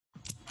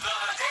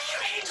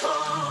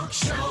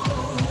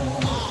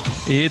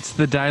It's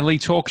the Daily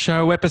Talk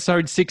Show,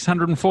 episode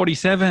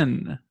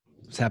 647.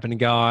 What's happening,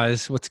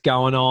 guys? What's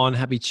going on?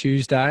 Happy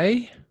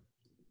Tuesday.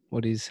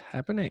 What is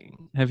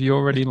happening? Have you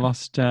already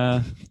lost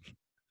count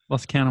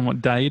on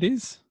what day it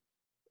is?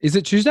 Is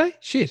it Tuesday?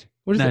 Shit.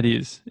 What is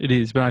it? It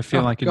is, but I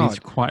feel like it is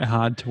God. quite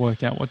hard to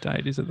work out what day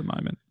it is at the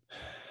moment.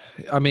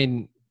 I've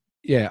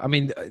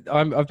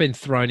been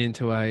thrown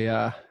into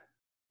a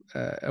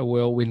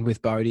whirlwind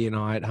with Bodie and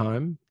I at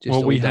home.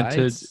 We had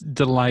to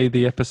delay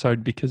the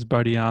episode because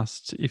Bodie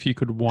asked if you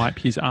could wipe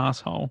his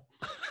asshole.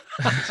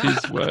 That's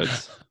his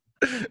words.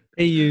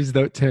 He used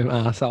the term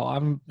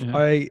arsehole.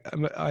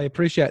 I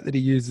appreciate that he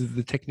uses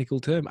the technical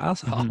term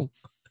arsehole.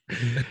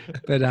 Mm-hmm.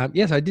 But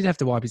yes, I did have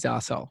to wipe his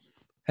arsehole.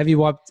 Have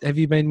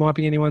you been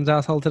wiping anyone's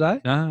arsehole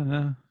today?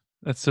 No.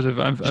 That's sort of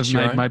I've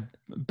made my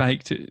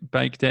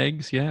baked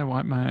eggs. Yeah,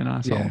 wipe my own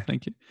arsehole. Yeah.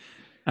 Thank you.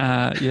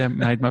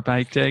 Made my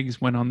baked eggs.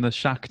 Went on the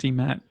Shakti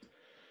mat.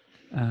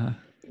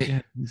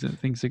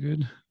 Things are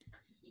good.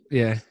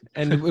 Yeah,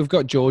 and we've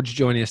got George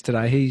joining us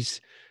today. He's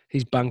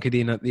bunkered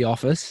in at the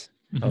office,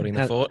 holding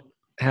the fort.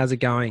 How's it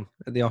going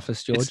at the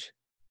office, George?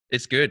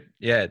 It's good.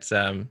 Yeah, it's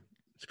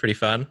pretty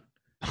fun.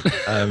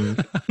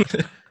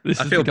 This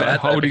I is feel the guy bad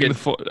holding the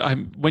fort.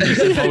 When you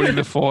say holding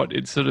the fort,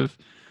 it's sort of,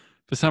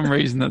 for some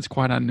reason, that's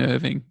quite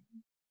unnerving.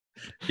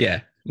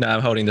 Yeah, no,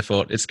 I'm holding the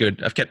fort. It's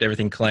good. I've kept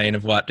everything clean.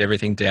 I've wiped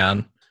everything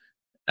down.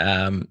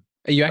 Are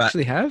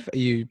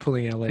you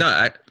pulling our leg?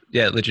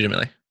 No,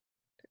 legitimately.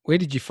 Where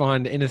did you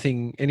find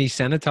any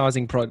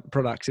sanitizing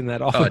products in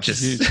that office? Oh,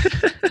 just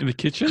in the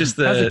kitchen. Just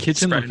How's the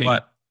kitchen looking?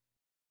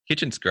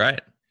 Kitchen's great.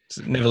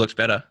 It never looks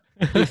better.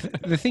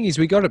 The thing is,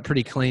 we got it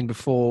pretty clean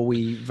before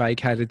we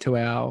vacated to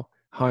our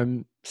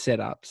home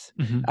setups.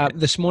 Mm-hmm.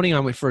 This morning I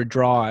went for a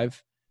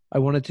drive. I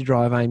wanted to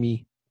drive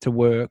Amy to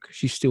work.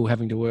 She's still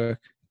having to work.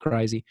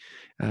 Crazy.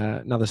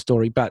 Another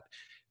story. But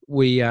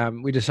we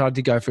decided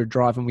to go for a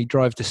drive, and we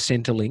drove to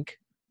Centrelink,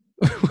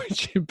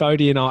 which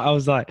Bodie and I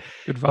was like,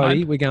 good vibe.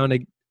 Bodie, we're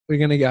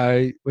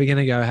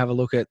gonna go have a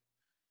look at,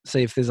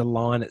 see if there's a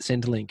line at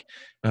Centrelink.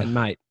 And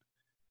mate,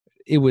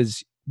 it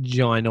was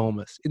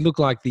ginormous. It looked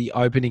like the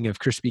opening of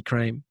Krispy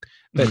Kreme,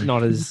 but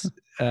not as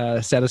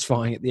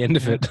satisfying at the end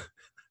of it.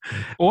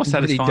 Or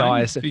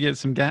satisfying if you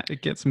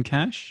get some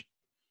cash.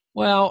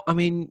 Well, I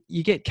mean,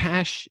 you get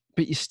cash,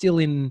 but you're still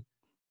in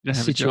a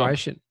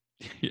situation.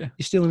 Yeah,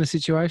 you're still in a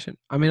situation.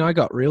 I mean, I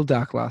got real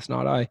dark last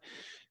night. I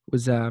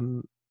was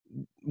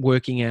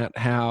working out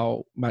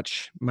how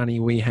much money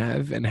we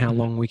have and how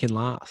long we can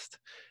last.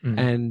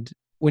 And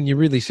when you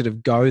really sort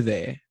of go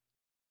there,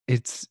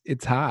 it's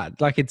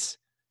hard. Like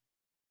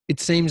it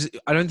seems,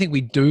 I don't think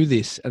we do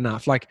this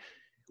enough. Like,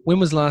 when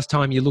was the last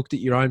time you looked at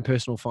your own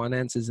personal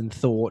finances and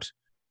thought,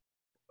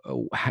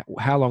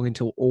 how long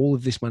until all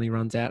of this money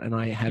runs out and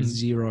I have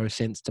 0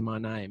 cents to my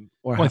name?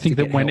 I think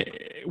that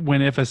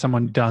whenever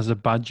someone does a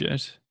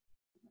budget,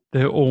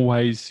 they're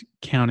always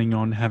counting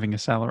on having a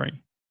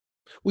salary.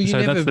 Well,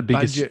 so that's the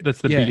biggest.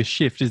 That's the biggest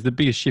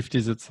shift.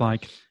 It's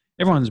like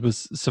everyone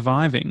was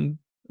surviving.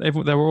 They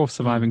were all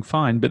surviving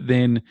fine, but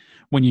then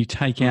when you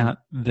take out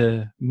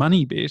the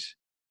money bit,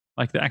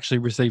 like they're actually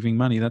receiving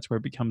money, that's where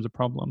it becomes a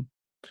problem.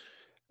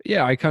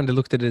 Yeah, I kind of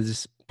looked at it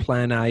as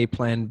plan A,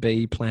 plan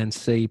B, plan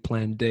C,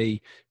 plan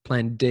D.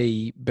 Plan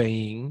D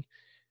being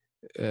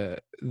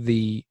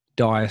the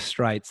dire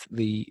straits,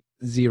 the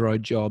zero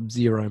job,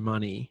 zero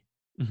money,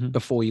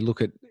 before you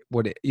look at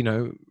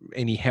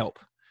any help.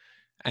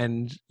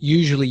 And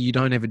usually you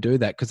don't ever do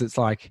that because it's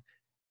like,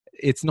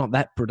 it's not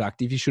that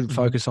productive. You should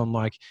focus on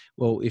like,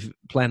 well, if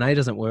plan A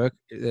doesn't work,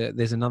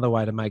 there's another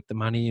way to make the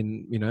money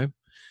and,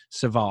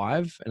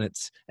 survive.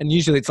 And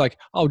usually it's like,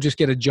 I'll just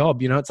get a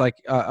job. It's like,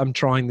 I'm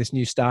trying this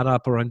new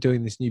startup or I'm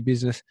doing this new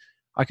business.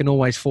 I can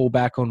always fall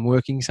back on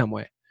working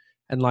somewhere.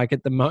 And like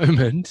at the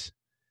moment,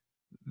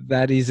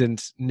 that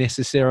isn't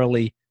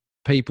necessarily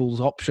people's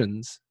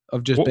options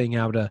of just being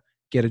able to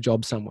get a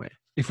job somewhere.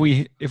 If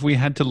we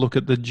had to look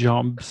at the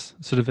jobs,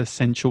 sort of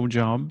essential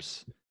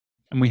jobs,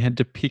 and we had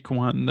to pick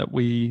one that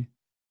we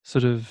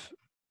sort of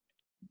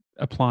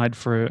applied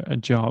for a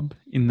job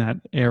in that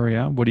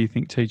area, what do you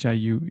think, TJ,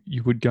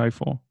 you would go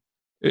for?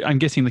 I'm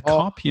guessing the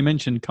cop. You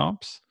mentioned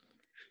cops.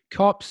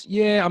 Cops,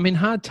 yeah. I mean,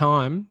 hard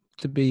time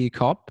to be a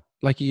cop.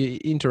 Like, you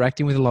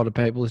interacting with a lot of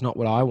people is not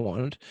what I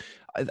want.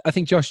 I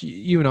think, Josh,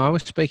 you and I were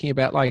speaking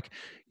about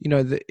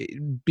the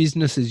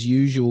business as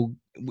usual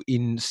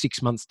in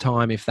 6 months'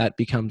 time, if that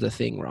becomes a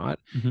thing, right?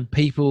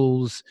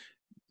 People's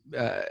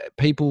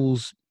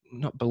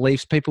not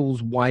beliefs,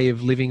 people's way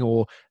of living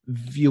or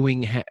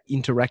viewing,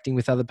 interacting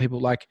with other people.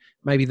 Like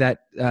maybe that,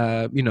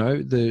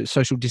 the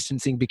social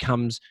distancing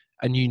becomes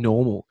a new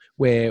normal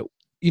where,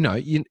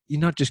 you're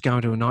not just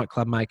going to a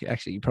nightclub, mate.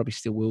 Actually, you probably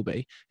still will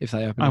be if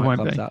they open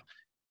nightclubs up.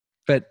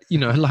 But,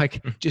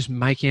 like just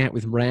making out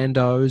with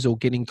randos or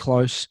getting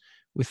close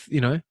with,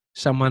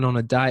 someone on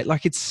a date.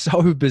 Like, it's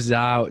so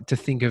bizarre to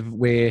think of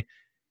where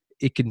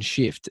it can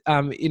shift.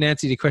 In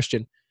answer to your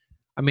question,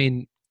 I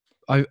mean,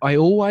 I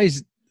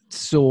always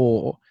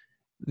saw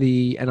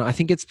and I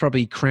think it's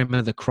probably creme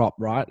of the crop,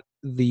 right?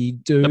 The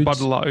dudes, the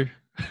Buffalo.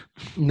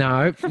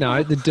 No,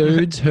 the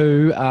dudes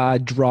who are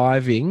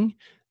driving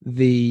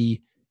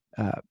the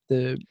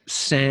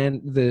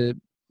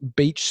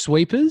beach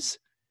sweepers,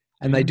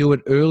 and they do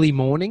it early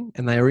morning,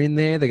 and they're in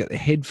there. They got the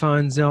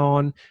headphones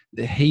on,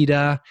 the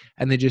heater,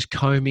 and they're just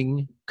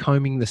combing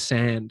the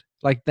sand.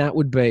 Like that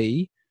would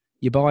be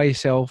you by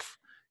yourself.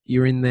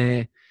 You're in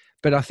there,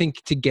 but I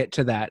think to get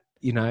to that,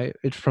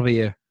 it's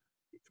probably a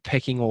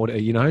pecking order,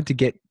 to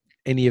get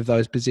any of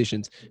those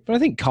positions. But I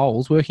think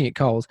working at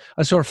Coles,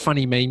 I saw a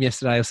funny meme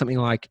yesterday or something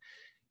like,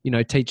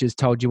 teachers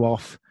told you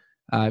off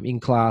in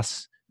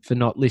class for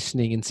not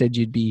listening and said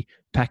you'd be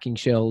packing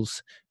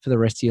shelves for the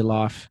rest of your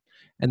life.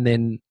 And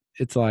then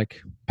it's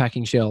like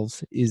packing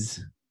shelves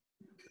is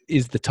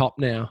the top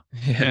now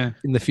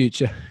in the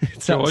future.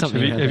 George,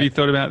 have you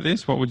thought about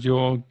this? What would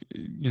your,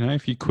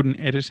 if you couldn't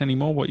edit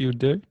anymore, what you would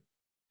do?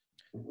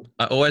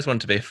 I always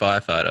wanted to be a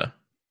firefighter.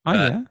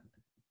 Yeah.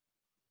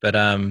 But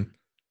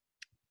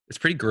it's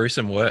pretty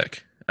gruesome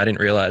work. I didn't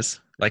realize.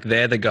 Like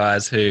they're the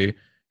guys who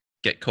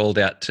get called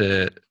out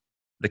to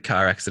the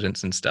car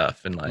accidents and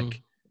stuff, and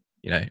like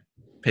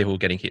people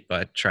getting hit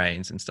by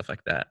trains and stuff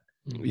like that.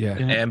 Yeah.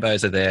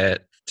 Ambos are there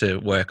to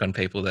work on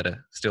people that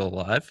are still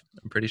alive,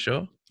 I'm pretty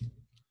sure.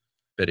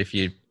 But if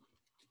you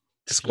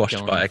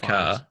squashed by a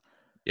car,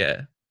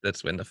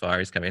 that's when the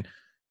fireys come in.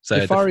 So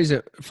the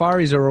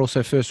fireys are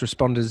also first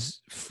responders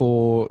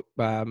for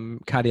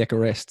cardiac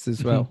arrests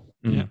as well.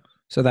 Mm-hmm. Yeah.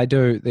 So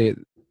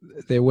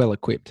they're well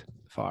equipped,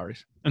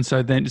 fireys. And so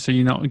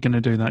you're not going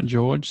to do that,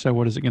 George. So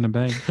what is it going to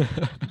be?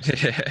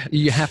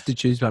 You have to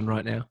choose one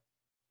right now.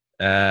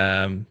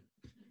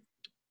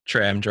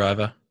 Tram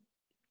driver.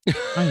 Do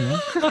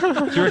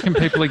you reckon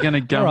people are going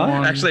to go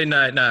on? Actually,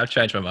 no, I've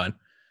changed my mind.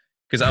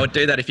 Because I would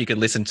do that if you could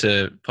listen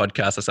to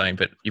podcasts or something,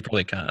 but you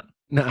probably can't.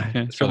 No.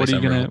 Okay. So what are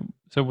you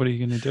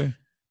going to do?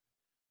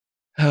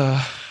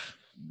 I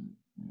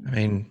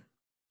mean,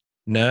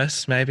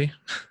 nurse maybe.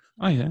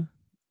 Oh yeah,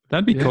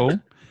 that'd be cool.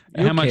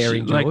 How much?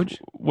 Caring, George.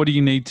 What do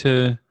you need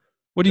to?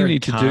 What do you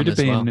need to do to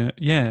be a nurse?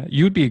 Yeah,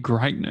 you would be a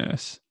great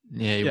nurse.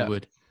 Yeah, you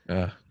would.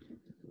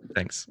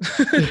 Thanks.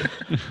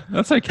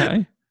 That's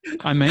okay.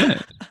 I mean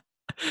it.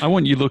 I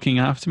want you looking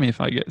after me if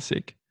I get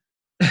sick.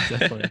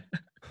 Definitely.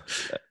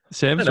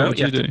 Sebs, what would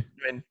you do?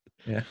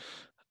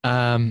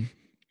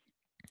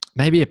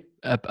 Maybe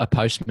a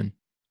postman.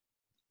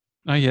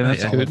 Oh yeah,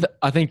 that's good.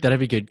 I think that'd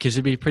be good because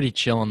it'd be pretty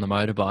chill on the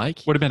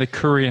motorbike. What about a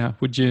courier?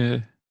 Would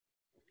you?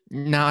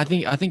 No, I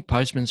think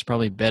postman's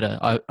probably better.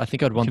 I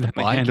think I'd want the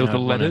bike. Handle the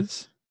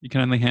letters. You can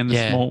only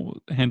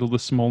handle the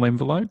small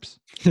envelopes.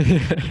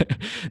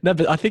 No,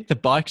 but I think the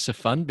bike's a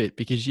fun bit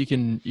because you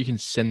can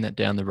send that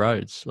down the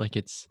roads. Like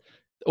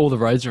all the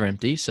roads are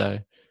empty, so.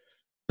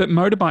 But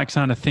motorbikes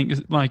aren't a thing.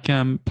 Like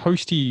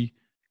postie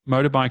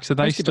motorbikes, are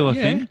they still a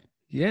thing?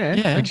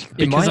 Yeah.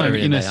 In my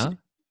area, they are.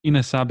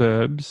 Inner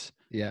suburbs.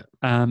 Yeah.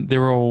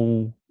 They're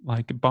all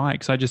like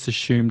bikes. I just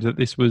assumed that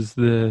this was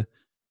the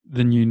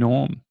new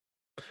norm.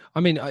 I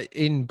mean,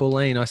 in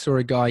Bulleen, I saw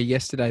a guy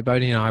yesterday.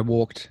 Bodie and I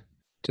walked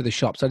to the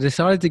shops. I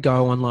decided to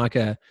go on like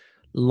a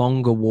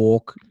longer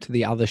walk to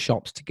the other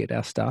shops to get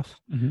our stuff,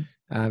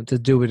 to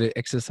do a bit of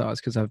exercise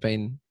because I've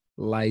been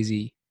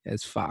lazy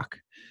as fuck.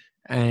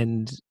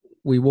 And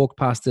we walked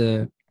past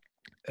a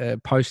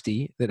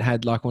postie that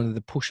had like one of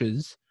the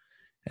pushers,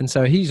 and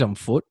so he's on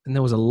foot, and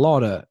there was a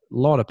lot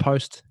of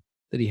post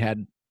that he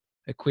had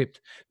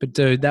equipped. But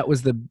dude, that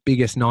was the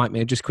biggest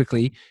nightmare. Just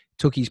quickly,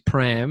 took his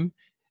pram.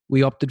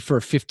 We opted for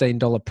a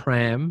 $15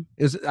 pram.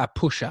 It was a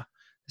pusher.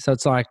 So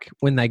it's like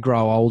when they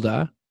grow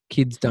older,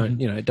 kids don't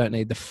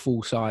need the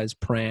full size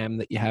pram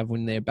that you have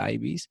when they're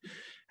babies.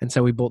 And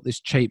so we bought this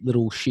cheap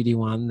little shitty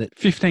one that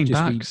 $15.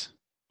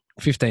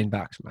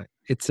 $15, mate.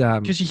 It's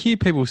because you hear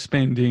people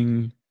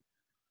spending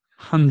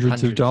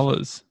hundreds of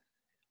dollars.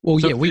 Well,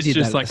 so we did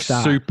just that like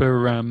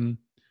super.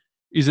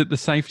 Is it the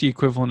safety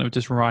equivalent of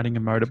just riding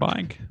a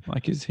motorbike?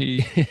 Like, is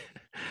he?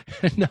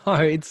 No,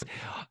 it's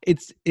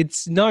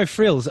no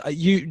frills. Do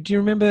you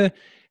remember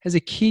as a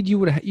kid you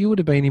would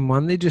have been in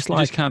one? They're just like,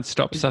 you just can't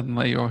stop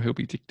suddenly, or he'll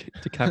be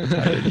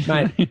decapitated.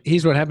 Mate,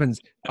 here's what happens.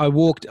 I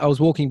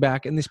was walking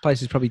back, and this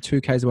place is probably 2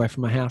 k's away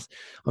from my house.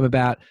 I'm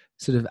about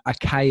sort of a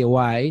k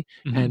away,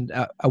 and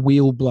a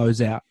wheel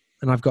blows out,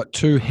 and I've got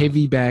 2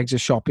 heavy bags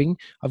of shopping.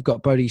 I've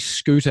got Bodie's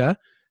scooter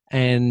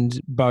and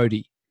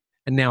Bodie,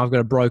 and now I've got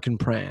a broken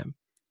pram,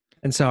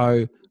 and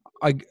so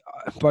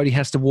Bodie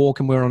has to walk,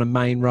 and we're on a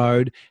main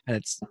road, and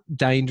it's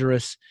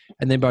dangerous.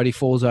 And then Bodie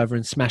falls over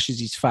and smashes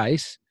his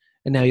face,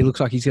 and now he looks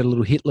like he's got a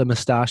little Hitler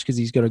moustache because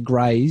he's got a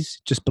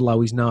graze just below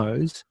his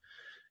nose,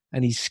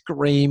 and he's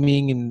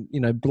screaming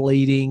and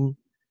bleeding.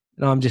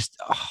 And I'm just,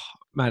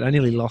 mate, I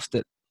nearly lost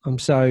it. I'm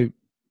so.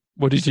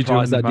 What did you do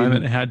at the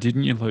moment? How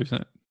didn't you lose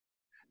it?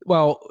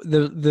 Well,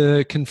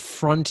 the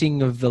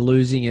confronting of the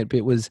losing it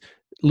bit was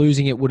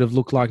losing it would have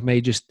looked like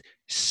me just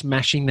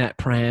smashing that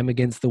pram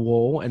against the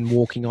wall and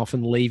walking off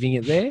and leaving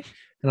it there.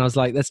 And I was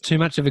like, that's too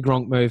much of a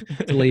Gronk move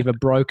to leave a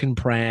broken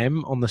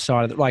pram on the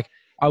side of it. Like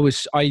I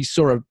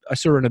saw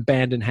an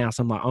abandoned house.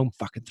 I'm like, I'm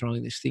fucking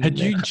throwing this thing. Had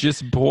you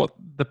just bought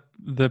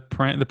the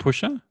pram, the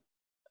pusher?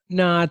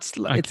 No, it's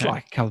Okay.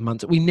 like a couple of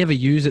months. We never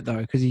use it though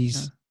because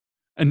he's. Yeah.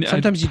 And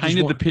Sometimes I you just painted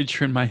the want-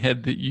 picture in my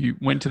head that you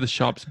went to the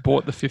shops,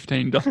 bought the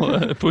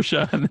 $15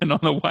 pusher, and then on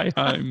the way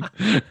home,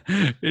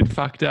 it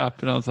fucked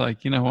up. And I was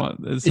like, you know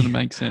what? This doesn't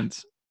make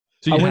sense.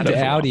 So I you went had to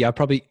it for a while. Audi.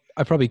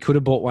 I probably could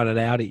have bought one at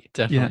Audi.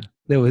 Definitely.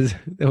 There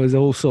was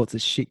all sorts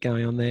of shit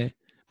going on there.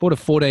 Bought a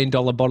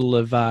 $14 bottle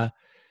of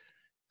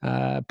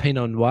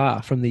Pinot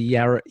Noir from the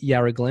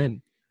Yarra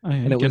Glen. Oh, yeah.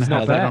 and You're it going was to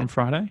have not that bad. on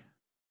Friday?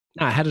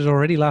 No, I had it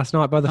already last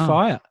night by the Oh.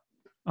 fire.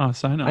 Oh,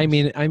 so nice.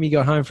 Amy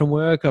got home from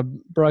work. I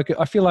broke it.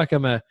 I feel like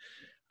I'm a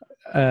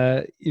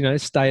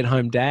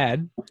stay-at-home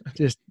dad,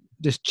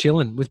 just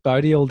chilling with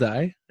Bodie all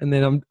day, and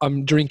then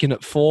I'm drinking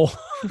at 4.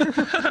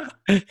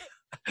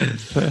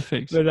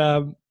 Perfect.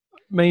 But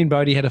me and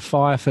Bodie had a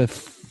fire for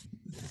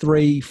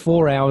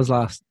 3-4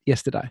 hours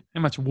yesterday.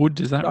 How much wood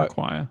does that No.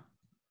 require?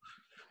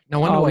 No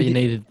wonder Oh, why we you did-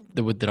 needed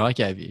the wood that I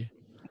gave you.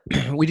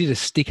 We did a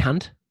stick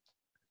hunt.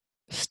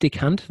 Stick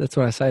hunt. That's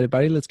what I say to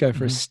Bodie. Let's go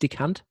for a Mhm. stick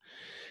hunt.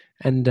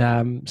 And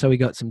so we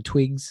got some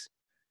twigs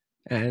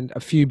and a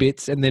few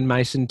bits, and then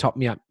Mason topped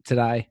me up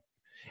today.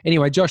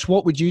 Anyway, Josh,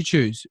 what would you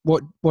choose?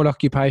 What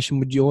occupation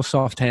would your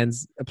soft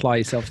hands apply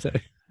yourself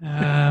to?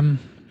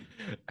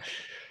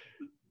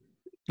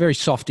 Very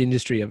soft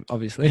industry,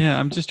 obviously. Yeah,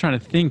 I'm just trying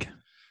to think.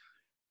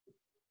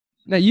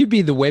 Now you'd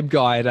be the web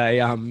guy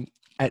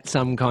at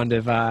some kind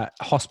of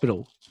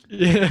hospital.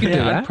 Yeah. do Yeah,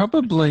 that. I'd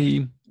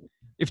probably,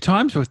 if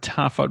times were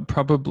tough, I'd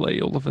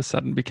probably all of a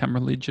sudden become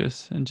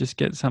religious and just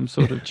get some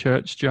sort of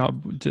church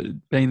job to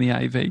being the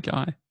AV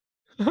guy.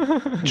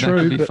 That True,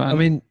 could be but fun. I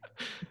mean,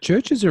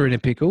 churches are in a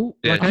pickle.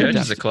 Yeah, Like, churches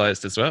Amy's- are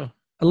closed as well.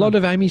 a lot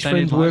of Amy's They need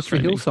friends live work for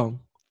streaming. Hillsong.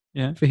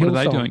 Yeah, For what are Hillsong,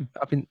 they doing?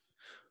 up in,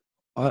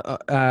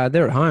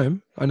 they're at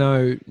home. I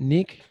know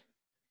Nick.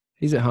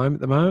 He's at home at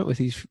the moment with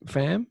his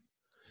fam,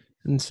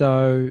 and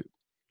so,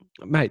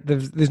 mate,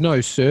 there's no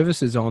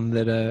services on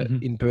that are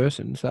Mhm. in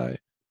person. So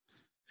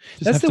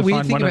Just That's have the to weird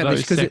find thing one of about this,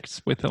 those 'cause it-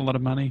 sects with a lot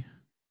of money.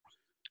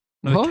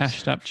 One of What? the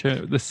cashed up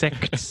church, the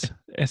sects,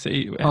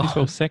 S-E, how do you Oh.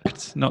 spell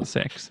sects? Not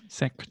sex,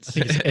 sects. I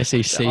think it's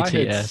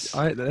SECTS.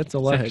 That's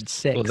all I heard.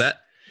 Sex. Well,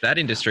 that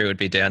industry would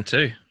be down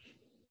too.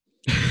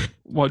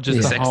 What, just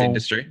Yeah. the Sex whole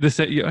industry.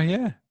 The oh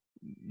yeah,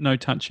 no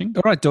touching.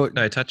 All right,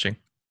 No touching.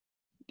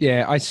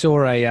 yeah, I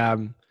saw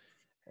a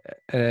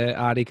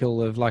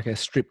article of like a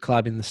strip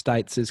club in the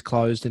States is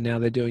closed and now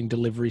they're doing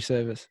delivery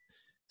service.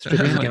 Strippers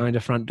Really? are going to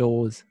front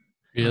doors.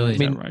 Really? I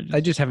mean, outrageous. I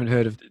just haven't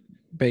heard of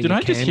being. Did a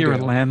I just cam hear a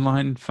girl.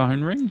 landline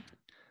phone ring?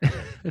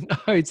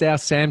 No, it's our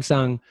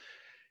Samsung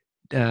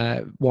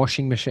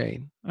washing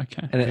machine,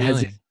 Okay. and it has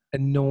Really? this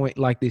annoying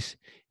like this.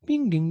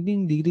 Ding ding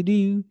ding ding ding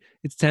ding.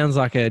 It sounds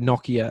like a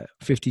Nokia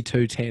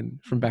 5210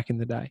 from back in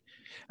the day.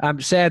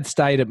 Sad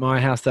state at my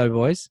house though,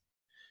 boys.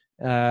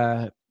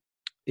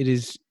 It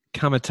has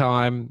come a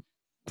time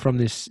from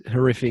this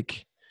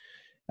horrific,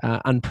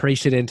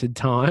 unprecedented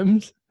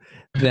times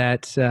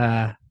that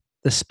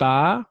the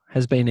spa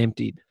has been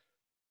emptied.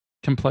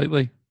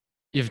 Completely.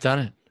 You've done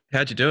it.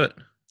 How'd you do it?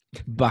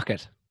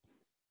 Bucket,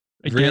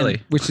 Again,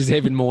 Really? which is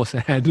even more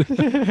sad.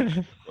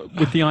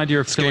 with the idea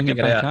of filling it Scooping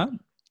it back out.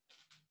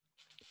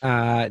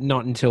 up.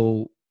 Not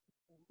until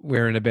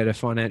we're in a better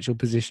financial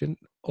position.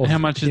 Or, How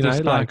much is you the know,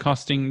 spa like,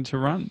 costing to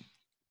run?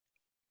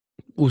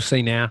 we'll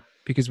see now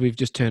because we've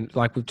just turned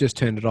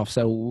it off,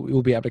 so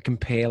we'll be able to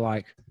compare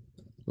like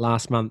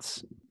last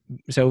month's.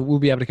 So we'll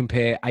be able to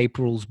compare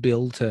April's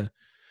bill to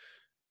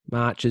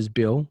March's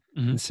bill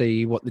Mhm. and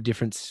see what the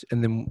difference,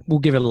 and then we'll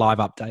give it a live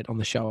update on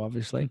the show,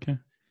 obviously. Okay.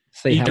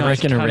 See You how guys I much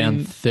reckon cut around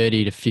in-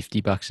 $30 to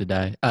 $50 a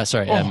day.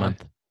 Sorry, Oh, a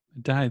month. A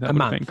day. That A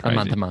would have been month.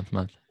 crazy. A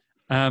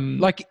month.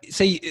 like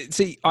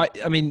see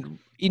I mean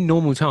in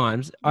normal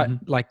times Mhm. I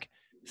like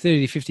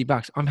 $30 to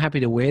 $50. I'm happy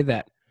to wear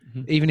that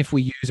Mhm. even if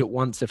we use it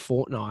once a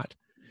fortnight,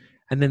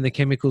 and then the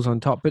chemicals on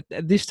top. But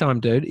at this time,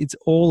 dude, it's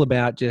all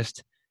about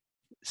just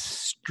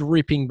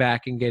stripping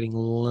back and getting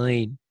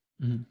lean.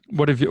 Mhm.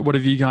 What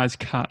have you guys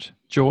cut?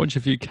 George,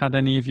 have you cut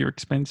any of your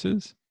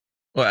expenses?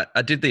 Well,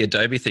 I did the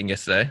Adobe thing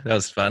yesterday. That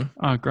was fun.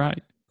 Oh, great.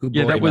 Good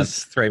Yeah, boy. that 3 was-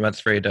 months, 3 months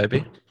free Adobe.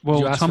 Did Well,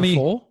 you ask Tommy, for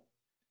 4?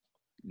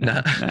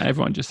 No.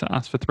 everyone just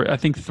asked for 3. I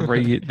think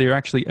 3. They're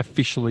actually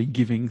officially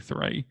giving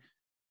 3.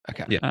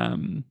 Okay. Yeah.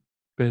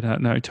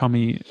 But no,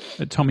 Tommy,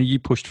 you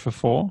pushed for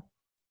 4.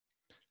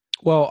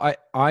 Well,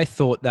 I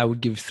thought they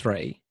would give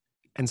 3,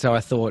 and so I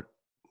thought,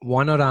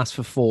 why not ask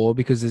for 4?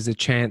 Because there's a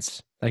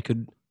chance they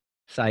could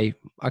say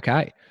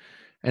okay,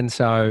 and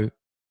so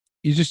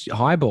you just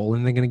highball,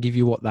 and they're going to give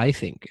you what they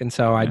think. And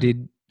so I Yeah.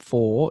 did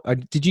 4.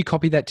 Did you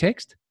copy that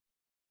text?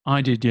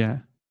 I did, yeah.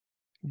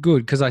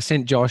 Good, because I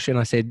sent Josh and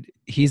I said,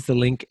 "Here's the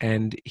link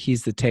and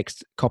here's the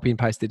text. Copy and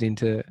paste it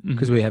into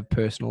because we have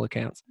personal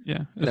accounts."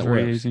 Yeah, it was That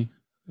very works. easy.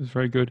 It was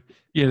very good.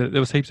 Yeah, there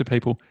was heaps of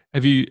people.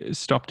 Have you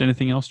stopped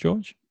anything else,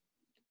 George?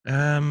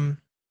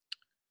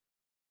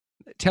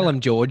 Tell him,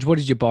 George, what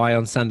did you buy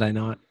on Sunday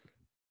night?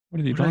 What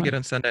did you What did I buy? get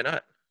on Sunday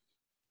night?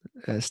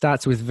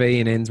 Starts with V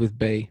and ends with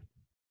B.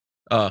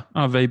 Oh,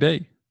 Oh,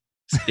 VB.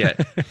 yeah.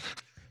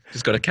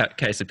 Just got a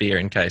case of beer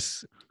in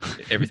case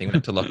everything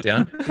went to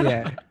lockdown.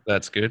 Yeah,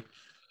 That's good.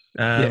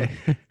 yeah.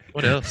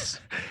 What else?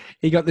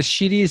 He got the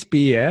shittiest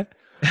beer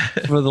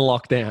for the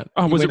lockdown.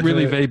 Oh, He was it went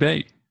really for-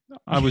 VB?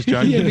 I was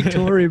joking. Yeah,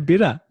 Victoria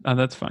Bitter. Oh,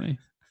 that's funny.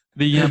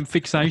 The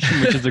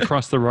Fixation, which is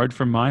across the road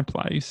from my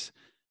place,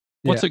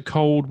 what's it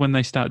called when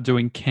they start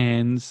doing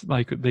cans,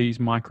 like these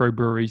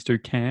microbreweries do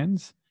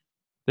cans?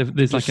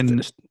 There's like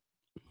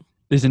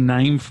there's a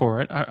name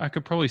for it. I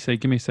could probably see.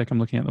 Give me a sec. I'm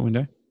looking out the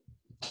window.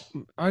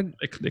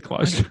 They're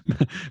closed.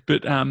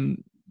 But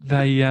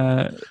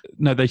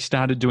they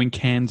started doing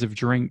cans of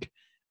drink,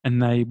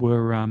 and they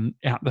were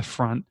out the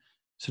front,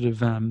 sort of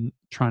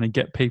trying to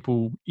get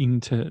people in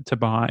to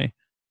buy,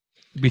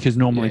 because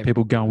normally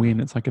people go in.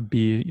 It's like a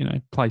beer,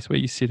 place where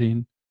you sit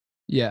in.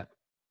 Yeah.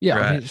 Yeah,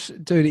 Right. I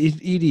mean, dude,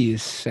 it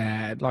is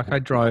sad. Like I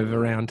drove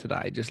around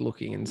today just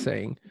looking and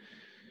seeing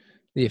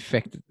the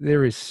effect.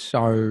 There is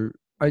so.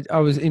 I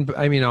was in.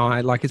 Amy and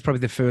I, like, it's probably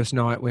the first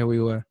night where we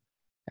were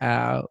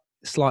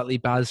slightly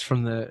buzzed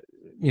from the,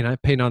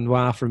 Pinot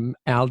Noir from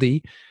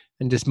Aldi,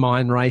 and just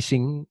mind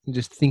racing, and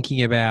just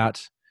thinking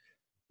about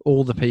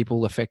all the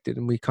people affected,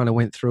 and we kind of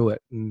went through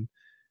it, and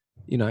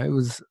it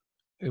was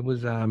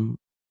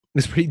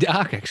pretty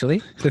dark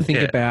actually to think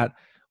about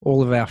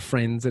all of our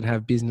friends that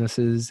have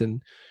businesses,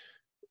 and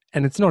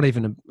it's not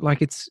even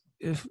it's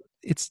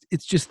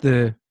just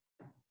the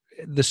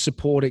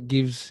support it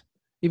gives,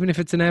 even if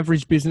it's an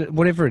average business,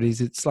 whatever it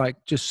is. It's like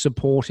just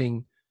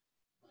supporting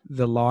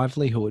the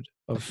livelihood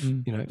of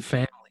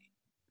family,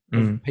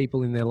 of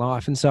people in their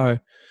life, and so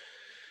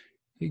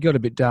it got a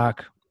bit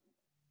dark.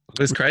 It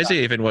was crazy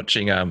even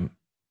watching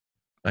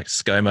like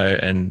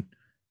ScoMo and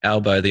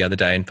Albo the other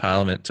day in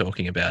Parliament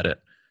talking about it,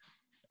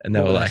 and they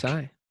were like,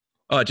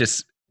 "Oh, it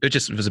just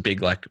was a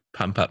big like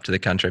pump up to the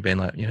country, being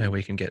like,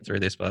 we can get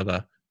through this, blah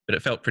blah." But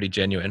it felt pretty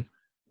genuine,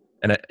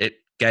 and it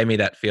gave me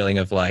that feeling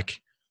of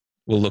like,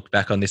 we'll look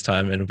back on this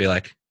time and it'll be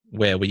like,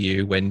 where were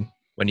you when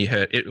you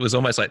heard? It was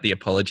almost like the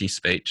apology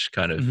speech,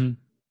 kind of.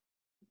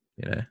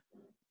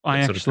 I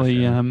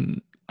actually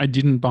I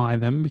didn't buy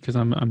them because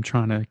I'm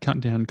trying to cut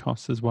down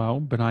costs as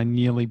well, but I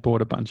nearly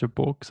bought a bunch of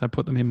books. I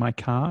put them in my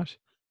cart,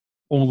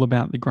 all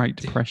about the Great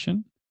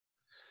Depression.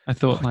 I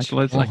thought let's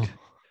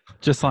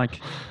just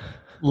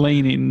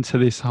lean into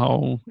this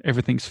whole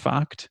everything's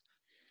fucked.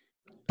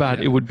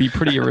 But it would be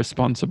pretty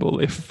irresponsible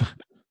if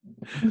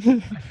I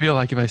feel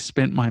like if I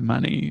spent my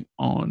money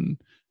on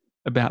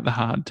about the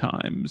hard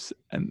times,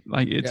 and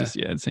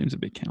it seems a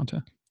bit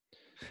counter.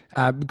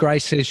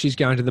 Grace says she's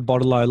going to the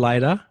Bottle-O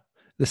later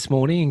this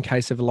morning in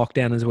case of a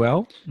lockdown as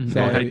well.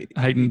 So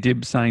Hayden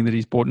Dibb saying that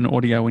he's bought an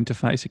audio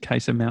interface, a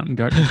case of Mountain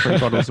Goat, and 3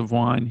 bottles of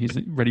wine. He's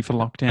ready for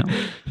lockdown.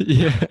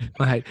 Yeah,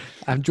 mate.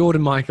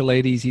 Jordan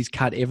Michaelides, he's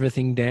cut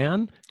everything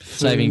down,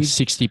 saving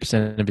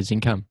 60% of his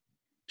income.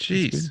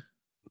 Jeez,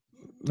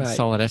 mate,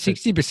 solid effort.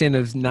 60%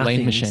 of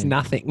nothing is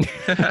nothing.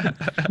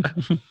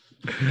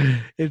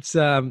 It's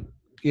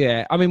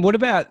yeah. I mean, what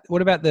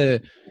about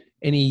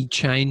any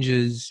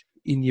changes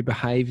in your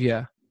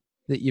behaviour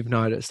that you've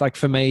noticed? Like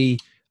for me,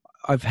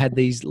 I've had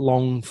these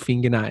long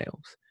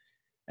fingernails,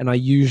 and I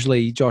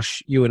usually,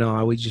 Josh, you and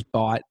I, we just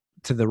bite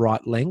to the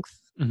right length,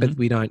 but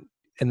we don't,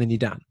 and then you're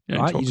done.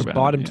 Right? You just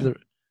bite them to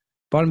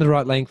the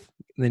right length,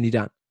 and then you're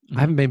done. I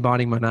haven't been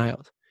biting my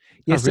nails.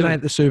 Yesterday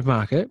at the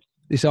supermarket,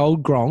 this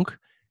old gronk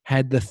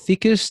had the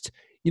thickest,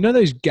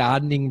 those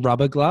gardening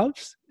rubber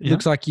gloves. It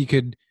looks like you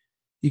could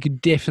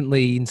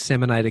definitely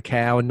inseminate a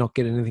cow and not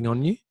get anything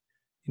on you. You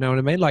know what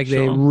I mean? Like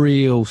they're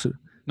real.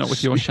 Not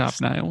with your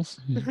sharp nails.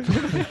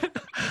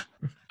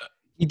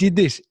 He did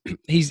this.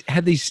 He's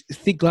had these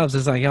thick gloves. I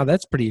was like, oh,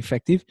 that's pretty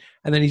effective.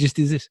 And then he just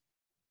does this.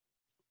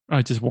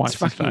 I just wiped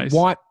his face.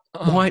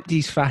 Wiped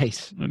his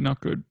face.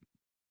 Not good.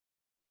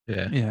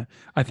 Yeah. Yeah.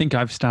 I think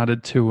I've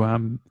started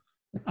to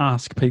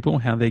ask people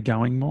how they're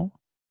going more.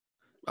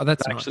 Oh,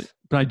 that's nice.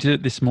 But I did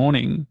it this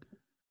morning.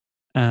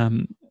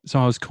 So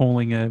I was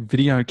calling a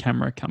video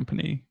camera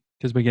company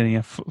because we're getting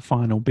a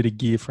final bit of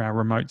gear for our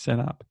remote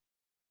setup.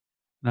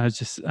 And I was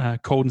just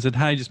called and said,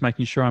 hey, just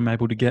making sure I'm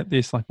able to get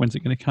this. Like, when's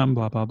it going to come?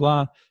 Blah, blah,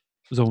 blah.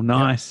 It was all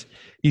nice. Yep.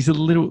 He's a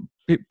little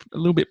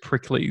bit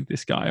prickly,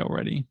 this guy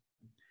already.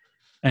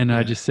 And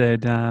I just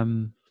said,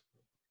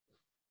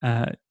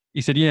 he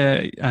said,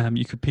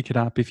 you could pick it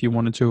up if you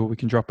wanted to, or we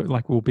can drop it.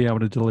 Like, we'll be able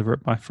to deliver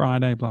it by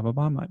Friday, blah, blah,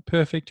 blah. I'm like,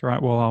 perfect. All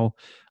right. Well,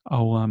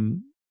 I'll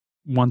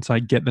once I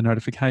get the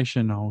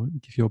notification, I'll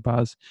give you a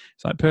buzz.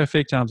 It's like,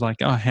 perfect. I was like,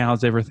 oh,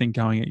 how's everything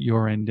going at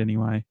your end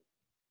anyway?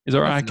 He's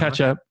all right.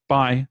 Catch up.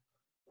 Bye.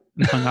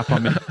 And hung up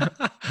on me.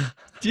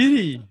 Did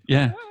he?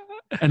 Yeah.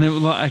 And it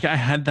was like I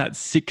had that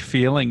sick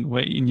feeling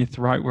where in your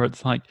throat where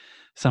it's like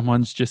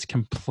someone's just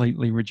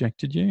completely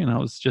rejected you. And I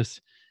was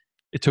just,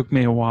 it took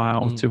me a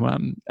while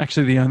to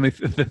actually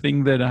the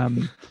thing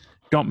that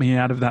got me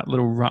out of that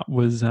little rut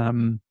was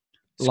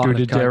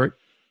Scooter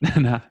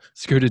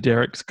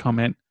Derek's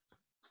comment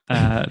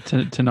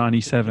to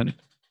 97.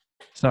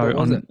 So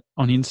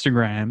on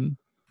Instagram,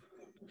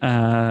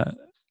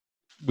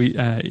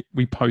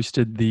 we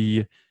posted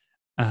the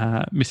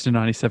Mr.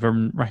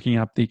 97 racking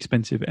up the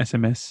expensive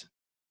SMS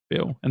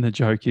bill, and the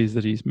joke is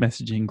that he's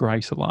messaging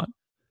Grace a lot.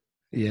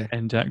 Yeah,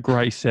 and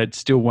Grace said,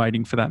 "Still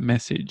waiting for that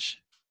message."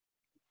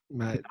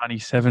 Mate.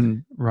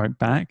 97 wrote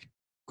back,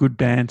 good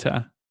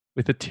banter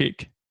with a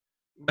tick.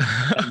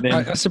 And then,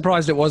 I'm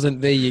surprised it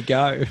wasn't there you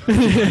go.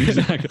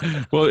 exactly.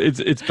 Well,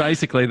 it's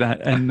basically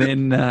that. And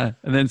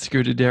then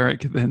Scooter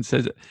Derek then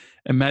says,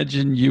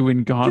 imagine you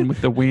in Gone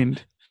with the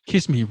Wind.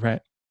 Kiss me,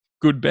 Rat.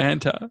 Good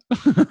banter. I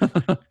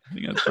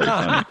think that's very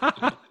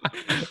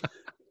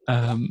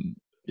funny.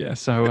 Yeah,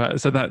 so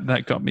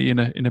that got me in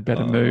a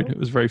better mood. It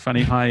was very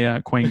funny.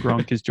 Hi, Queen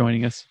Gronk is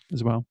joining us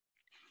as well.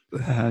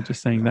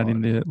 Just saying that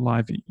in the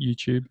live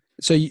YouTube.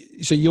 So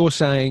you're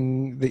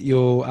saying that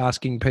you're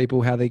asking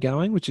people how they're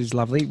going, which is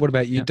lovely. What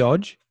about you,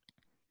 Dodge?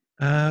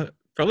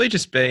 Probably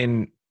just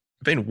been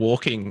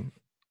walking.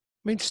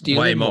 I mean,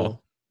 stealing way more.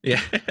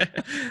 Yeah,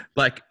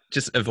 like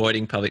just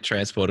avoiding public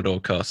transport at all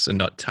costs and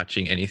not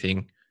touching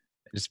anything.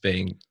 Just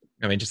being,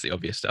 just the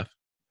obvious stuff.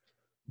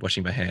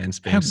 Washing my hands.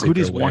 Being how good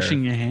is aware.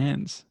 washing your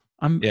hands?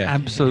 I'm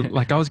absolutely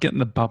like I was getting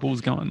the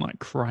bubbles going like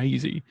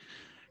crazy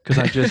because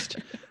I just.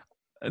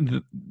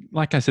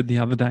 Like I said the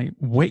other day,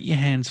 wet your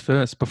hands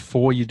first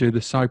before you do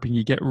the soap and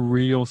you get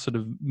real sort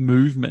of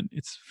movement.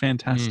 It's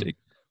fantastic.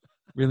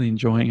 Really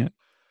enjoying it.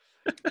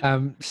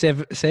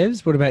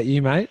 Sevs, what about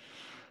you, mate?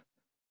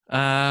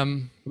 I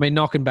mean,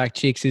 knocking back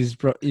chicks is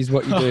what you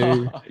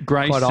do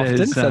Grace quite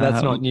says, often, so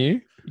that's not new.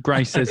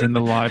 Grace says in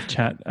the live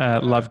chat,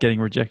 love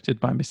getting rejected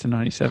by Mr.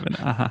 97.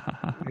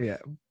 Yeah.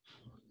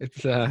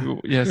 It's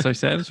yeah, so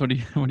Sevs, what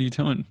are you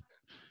doing?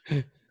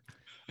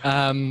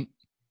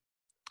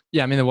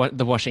 Yeah, I mean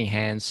the washing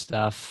hands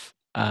stuff.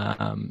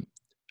 I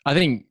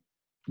think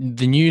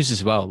the news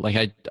as well. Like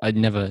I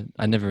never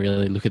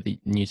really look at the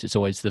news. It's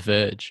always The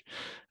Verge,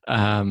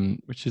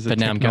 which is. But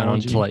now I'm going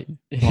on to like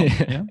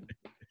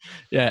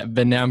yeah.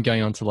 But now I'm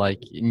going on to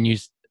like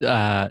news,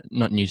 not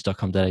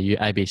news.com.au,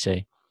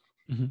 ABC,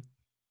 and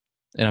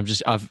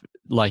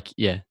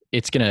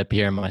it's going to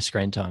appear in my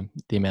screen time.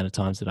 The amount of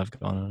times that I've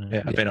gone on it.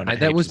 Yeah, I've been on it.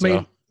 That was me.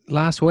 Well.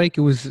 Last week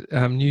it was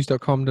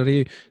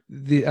news.com.au.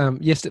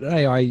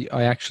 Yesterday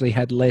I actually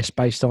had less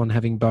based on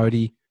having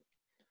Bodie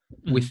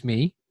with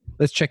me.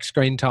 Let's check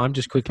screen time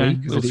just quickly.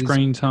 Okay, little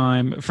screen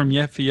time from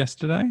for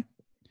yesterday.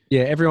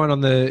 Yeah, everyone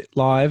on the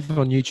live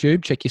on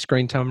YouTube, check your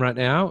screen time right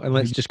now, and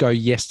let's just go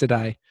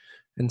yesterday.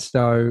 And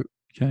so,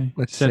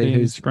 let's see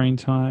who's screen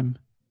time.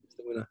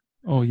 The winner.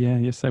 Oh yeah,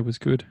 yesterday was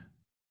good.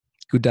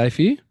 Good day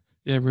for you.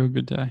 Yeah, real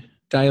good day.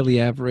 Daily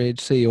average,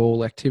 see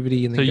all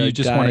activity, and then so you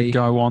just want to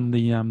go on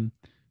the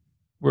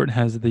where it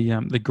has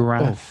the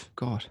graph. Oh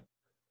God!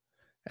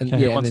 And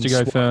who wants to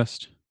go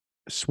first?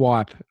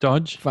 Swipe.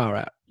 Dodge. Far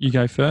out. You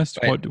go first.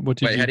 Wait, what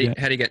did you get?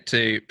 How do you get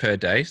to per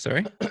day?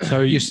 Sorry.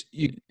 So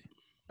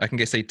I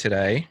can see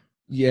today.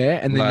 Yeah,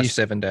 and then last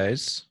 7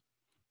 days.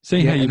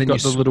 See how you've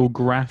got the little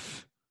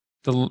graph,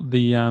 the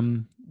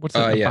what's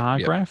that? The bar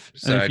graph.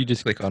 So and if you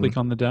just click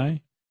on the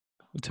day,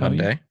 it'll tell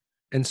you.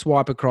 And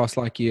swipe across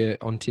like you're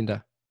on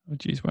Tinder. Oh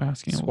geez, we're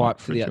asking. Swipe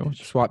to the other.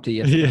 Swipe to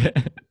yesterday.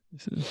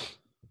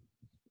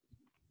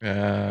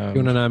 Yeah. You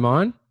want to know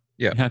mine?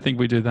 Yeah. I think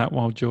we do that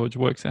while George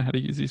works out how to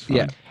use his phone.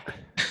 Yeah.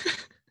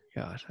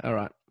 God. All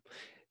right.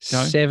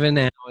 Go. 7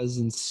 hours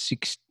and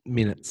 6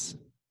 minutes.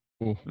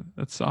 Oh,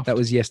 that's soft. That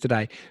was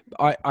yesterday.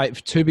 I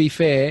to be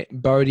fair,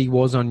 Bodie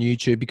was on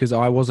YouTube because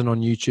I wasn't on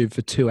YouTube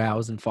for 2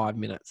 hours and 5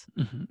 minutes.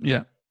 Mm-hmm.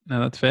 Yeah.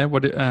 No, that's fair.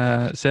 What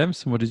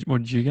Sevs, what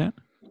did you get?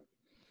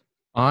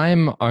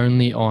 I'm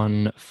only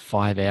on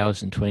 5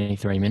 hours and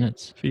 23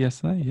 minutes. For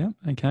yesterday, yeah.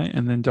 Okay.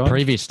 And then Dodge?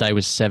 Previous day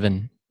was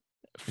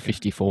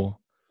 7:54.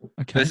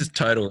 Okay. This is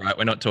total, right?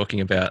 We're not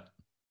talking about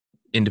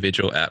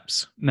individual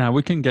apps. No,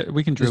 we can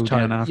drill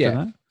down after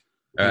that.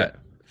 All right.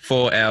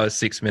 4 hours,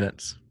 6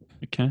 minutes.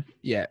 Okay.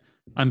 Yeah.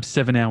 I'm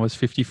 7 hours,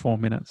 54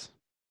 minutes.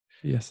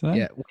 Yesterday.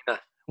 Yeah.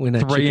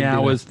 Winner. 3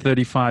 hours,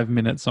 35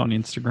 minutes on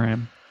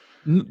Instagram.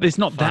 There's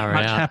not that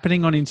much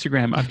happening on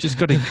Instagram. I've just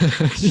got to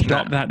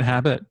stop that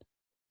habit.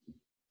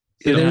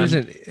 Yeah, there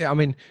isn't. I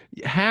mean,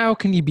 how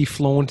can you be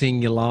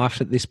flaunting your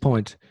life at this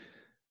point?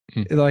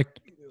 Like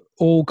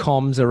all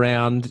comms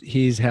around,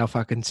 here's how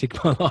fucking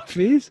sick my life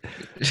is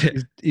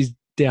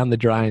down the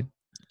drain.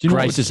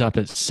 Grace is up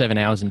at 7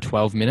 hours and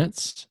 12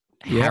 minutes.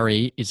 Yep.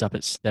 Harry is up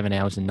at 7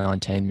 hours and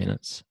 19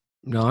 minutes.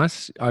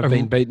 Nice. I've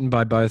been beaten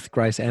by both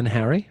Grace and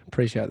Harry.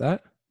 Appreciate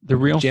that. The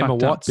real Gemma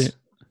fucked Watts. Up bit.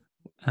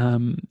 I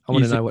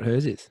want to know what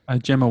hers is.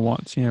 Gemma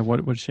Watts. Yeah.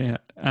 What's she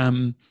at?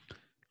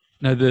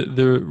 No,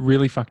 the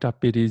really fucked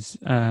up bit is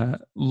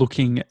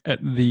looking at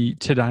the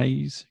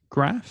today's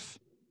graph.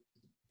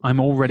 I'm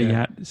already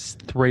at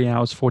 3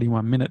 hours,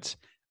 41 minutes.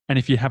 And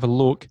if you have a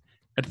look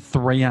at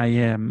 3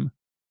 a.m.,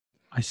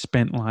 I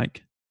spent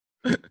like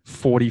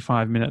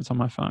 45 minutes on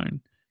my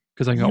phone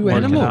because I got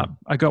woken up.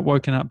 I got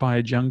woken up by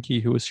a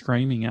junkie who was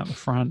screaming out the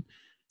front.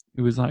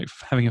 He was like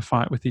having a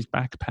fight with his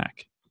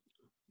backpack.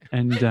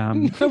 And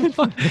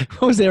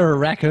was there a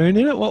raccoon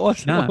in it? What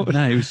was no,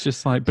 it was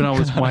just like. But I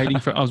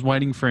was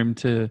waiting for him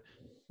to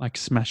like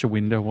smash a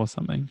window or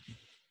something.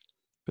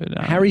 But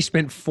Harry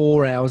spent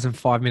 4 hours and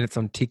 5 minutes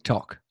on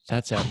TikTok.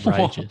 That's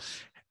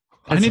outrageous.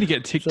 I need to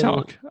get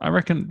TikTok. I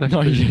reckon.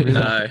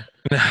 No,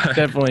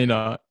 definitely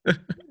not,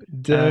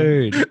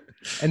 dude.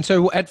 And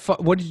so,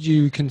 what did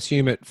you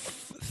consume at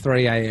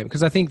 3 a.m.?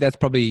 Because I think that's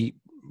probably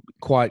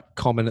quite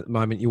common at the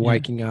moment. You're Yeah.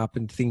 waking up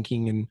and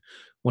thinking and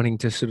wanting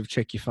to sort of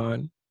check your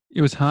phone.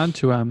 It was hard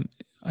to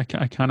I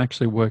can't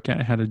actually work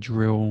out how to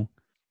drill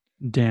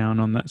down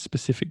on that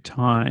specific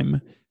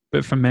time,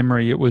 but from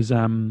memory it was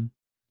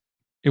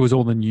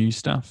all the news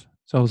stuff.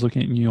 So I was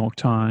looking at New York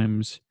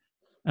Times,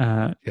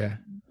 Yeah.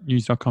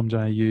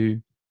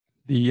 news.com.au.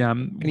 The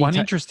one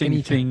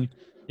interesting thing.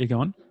 Yeah, go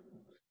on.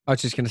 I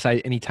was just going to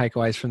say, any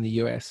takeaways from the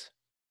US?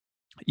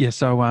 Yeah,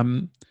 so I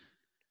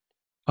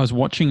was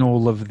watching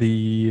all of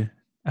the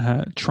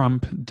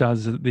Trump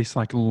does this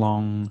like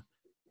long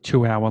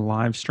 2-hour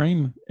live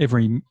stream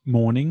every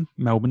morning,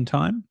 Melbourne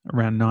time,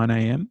 around 9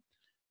 a.m.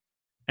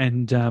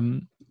 And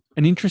an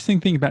interesting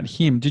thing about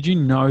him, did you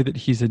know that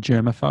he's a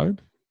germaphobe?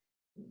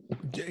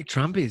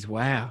 Trump is,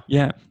 wow.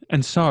 Yeah.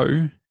 And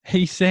so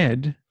he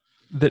said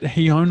that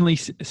he only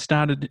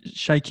started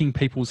shaking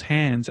people's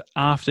hands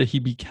after he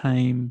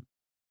became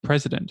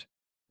president.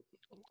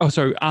 Oh,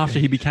 so after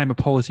he became a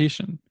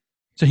politician.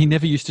 So he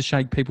never used to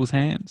shake people's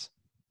hands.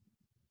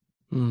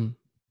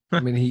 I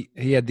mean,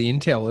 he had the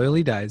intel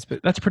early days,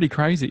 but That's pretty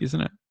crazy,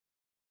 isn't it?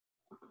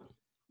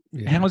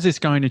 yeah. How is this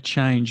going to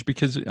change?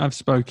 Because I've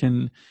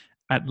spoken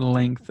at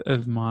length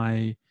of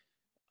my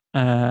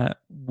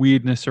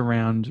weirdness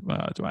around,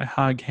 do I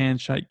hug,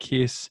 handshake,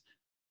 kiss?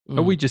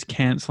 Are we just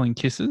cancelling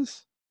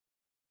kisses?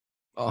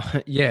 Oh,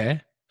 yeah.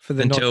 For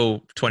the Until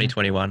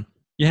 2021.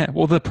 Yeah,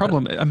 well, the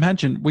problem,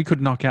 imagine we could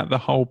knock out the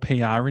whole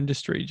PR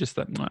industry, just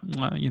that,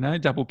 you know,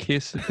 double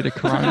kiss, a bit of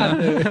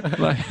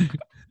corona.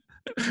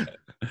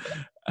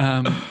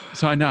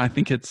 So I know, I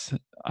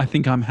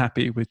think I'm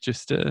happy with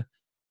just a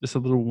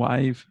little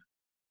wave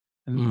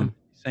and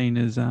seen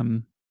as,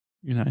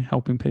 you know,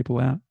 helping people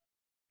out.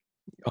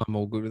 I'm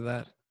all good with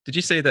that. Did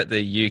you see that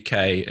the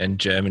UK and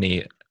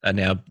Germany are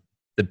now,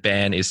 the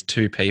ban is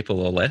 2 people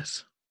or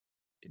less?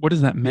 What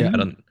does that mean?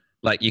 Yeah,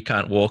 like you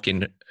can't walk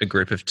in a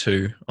group of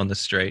 2 on the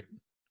street.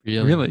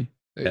 Really?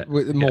 Yeah.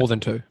 More than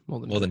two. More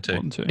than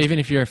two. Even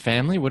if you're a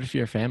family, what if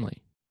you're a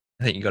family?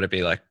 I think you got to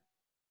be like,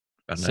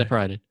 I don't know,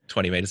 Separated.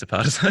 20 meters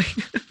apart or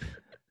something.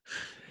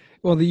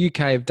 Well, the UK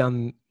have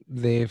done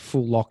their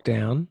full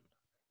lockdown,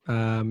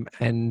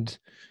 and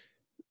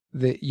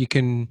you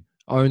can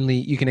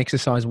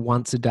exercise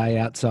once a day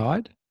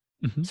outside.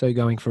 Mhm. So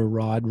going for a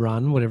ride,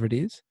 run, whatever it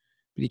is,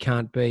 but you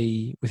can't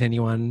be with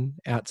anyone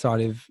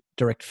outside of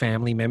direct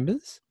family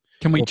members.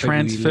 Can we or people you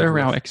live transfer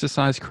our with.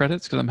 exercise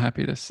credits? Because I'm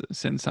happy to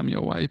send some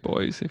your way,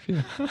 boys. If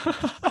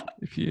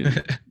you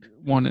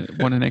want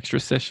an extra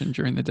session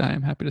during the day,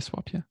 I'm happy to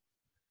swap you.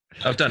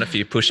 I've done a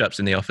few push-ups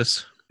in the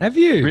office. Have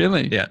you?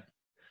 Really? Yeah.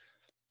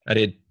 I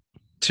did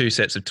 2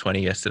 sets of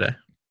 20 yesterday.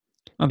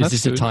 Oh, Is that's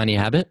this good. a tiny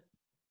habit?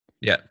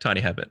 Yeah,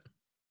 tiny habit.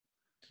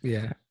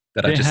 Yeah.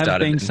 That I There just have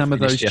started been and some of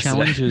those finished yesterday.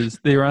 challenges.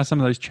 There are some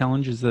of those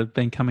challenges that have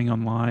been coming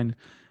online,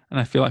 and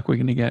I feel like we're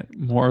going to get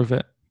more of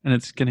it, and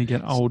it's going to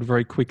get old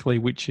very quickly.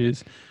 Which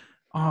is,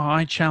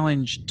 I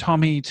challenge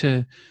Tommy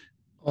to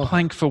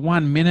plank for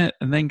 1 minute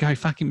and then go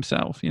fuck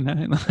himself. You know,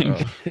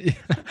 like,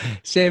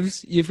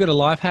 Sevs, you've got a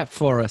life hack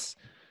for us,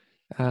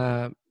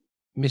 Mr.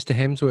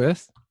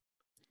 Hemsworth.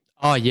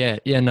 Oh yeah,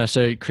 no.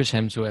 So Chris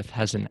Hemsworth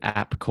has an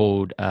app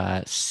called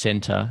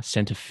Center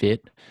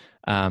Fit,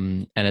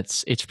 and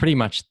it's pretty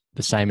much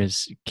the same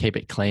as Keep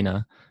It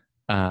Cleaner,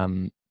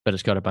 but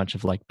it's got a bunch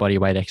of like body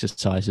weight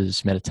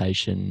exercises,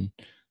 meditation,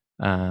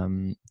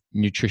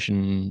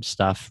 nutrition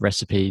stuff,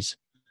 recipes.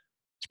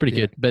 It's pretty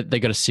good. But they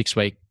got a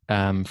 6-week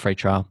free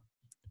trial,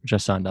 which I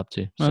signed up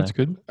to. well, that's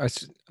good. I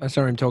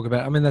saw him talk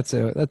about. I mean, that's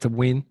a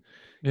win.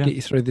 Yeah. Get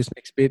you through this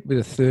next bit with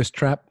a thirst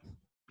trap.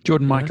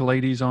 Jordan Yeah.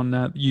 Michaelides on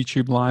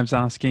YouTube Lives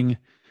asking,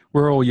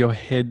 where are all your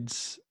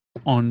heads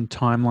on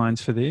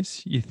timelines for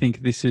this? You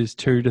think this is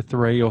 2 to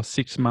 3 or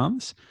 6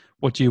 months?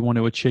 What do you want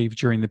to achieve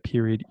during the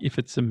period if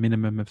it's a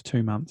minimum of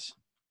 2 months?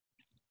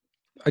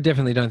 I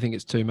definitely don't think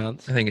it's 2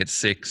 months. I think it's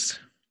 6.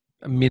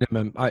 A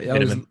minimum. I was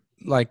Minimum.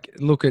 like,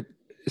 look at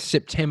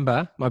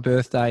September, my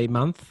birthday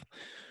month.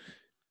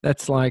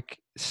 That's like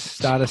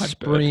start of My birthday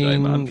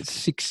spring, month.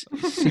 6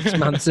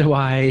 months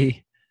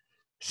away.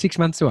 6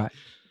 months away.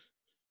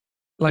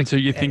 Like, so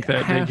you think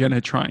that how- they're going to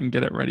try and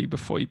get it ready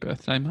before your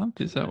birthday month?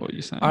 Is that what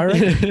you're saying? I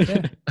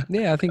reckon.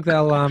 Yeah, I think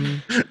they'll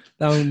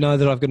know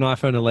that I've got an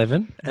iPhone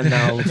 11, and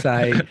they'll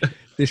say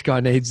this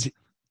guy needs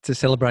to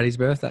celebrate his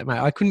birthday. Mate,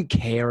 I couldn't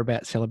care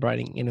about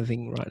celebrating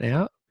anything right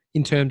now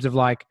in terms of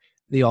like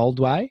the old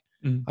way.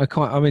 Mm.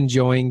 I'm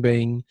enjoying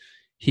being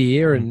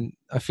here, and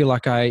I feel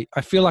like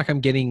I'm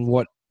getting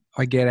what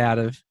I get out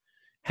of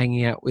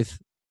hanging out with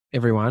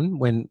everyone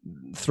when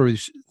through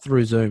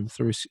Zoom,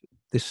 through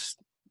this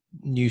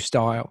new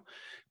style.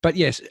 But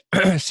yes,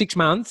 6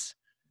 months.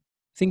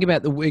 Think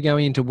about we're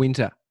going into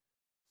winter.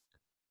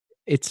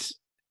 It's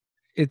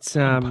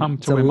I'm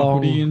pumped it's to a wear my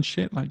long, hoodie and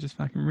shit. Like, just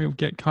fucking real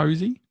get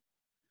cozy.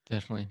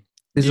 Definitely.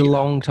 there's a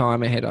long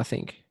time ahead, I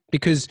think,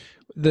 because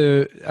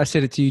I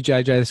said it to you,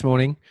 JJ, this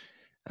morning.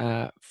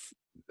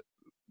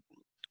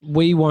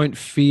 We won't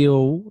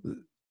feel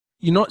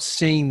you're not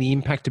seeing the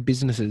impact of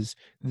businesses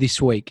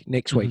this week,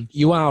 next week. Mhm.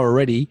 You are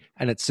already,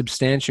 and it's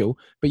substantial,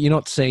 but you're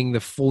not seeing the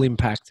full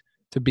impact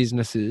to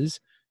businesses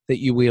that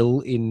you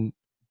will in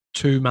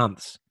 2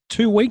 months,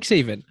 2 weeks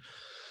even.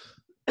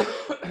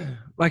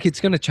 Like, it's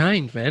going to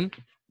change, man.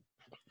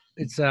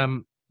 It's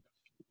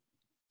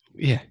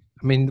yeah.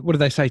 I mean, what do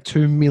they say?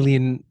 2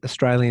 million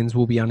Australians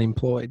will be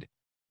unemployed.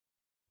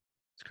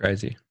 It's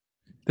crazy.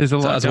 There's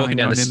a So I lot was walking going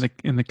down on this-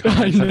 in the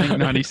comments. I think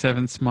know.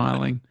 97's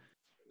smiling.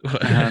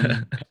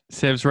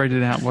 Sev's read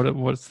it out. What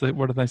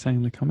are they saying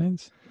in the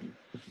comments?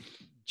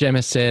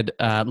 Gemma said,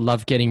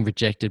 love getting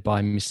rejected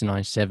by Mr.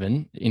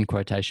 97 in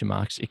quotation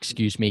marks.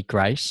 Excuse me,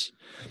 Grace.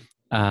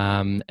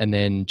 And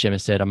then Gemma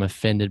said, I'm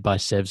offended by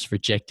Sev's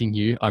rejecting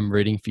you. I'm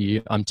rooting for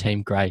you. I'm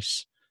Team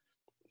Grace.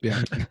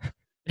 Yeah.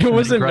 It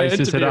wasn't Grace meant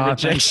just to be a "Ah,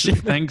 thanks,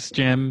 rejection. thanks,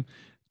 Jem.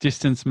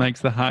 Distance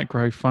makes the heart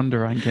grow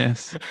fonder, I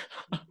guess."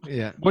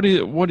 Yeah. What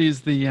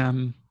is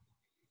the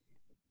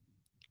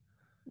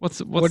what's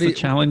the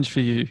challenge for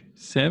you,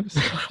 Sevs?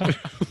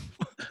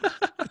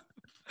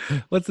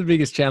 What's the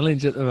biggest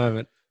challenge at the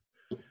moment?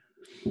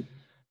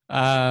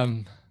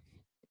 I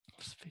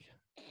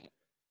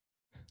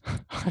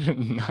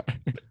don't know.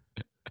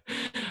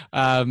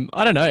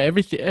 I don't know.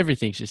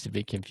 Everything's just a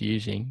bit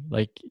confusing.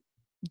 Like,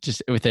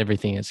 just with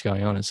everything that's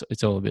going on,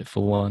 it's all a bit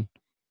full on.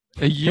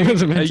 Are you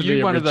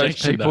one of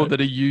those people that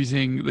are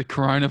using the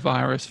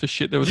coronavirus for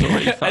shit that was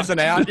already fucked? As an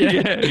out,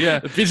 yeah.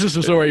 The business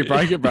was already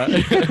broken, bro.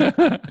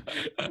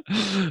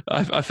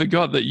 I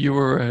forgot that you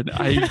were an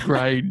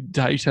A-grade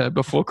data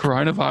before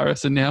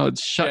coronavirus, and now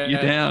it's shut you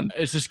down.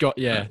 It's just got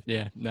No,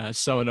 it's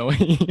so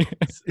annoying.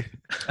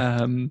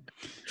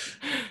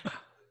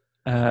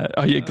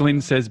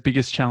 Glenn says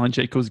biggest challenge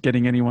equals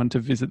getting anyone to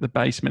visit the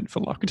basement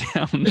for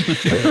lockdown.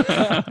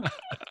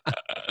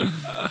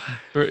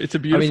 It's a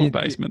beautiful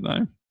basement,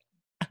 though.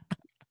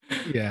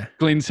 Yeah.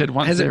 Glenn said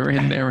once they're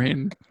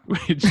in.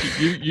 Which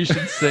you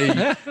should see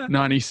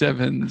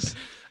 97's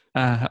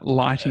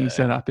lighting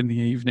set up in the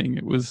evening.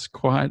 It was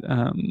quite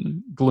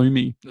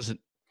gloomy.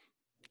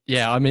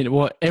 Yeah, I mean,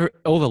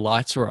 all the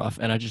lights were off,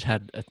 and I just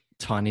had a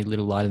tiny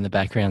little light in the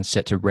background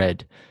set to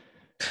red.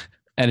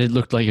 And it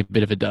looked like a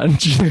bit of a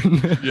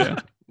dungeon. Yeah.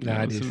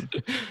 No, it is.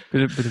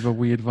 Bit of a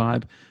weird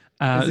vibe.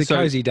 It's a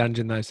cozy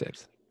dungeon, though,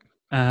 Sebs.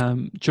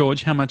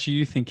 George, how much are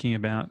you thinking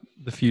about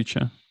the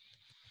future?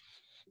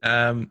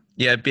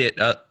 Yeah, a bit.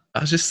 I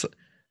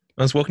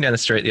was walking down the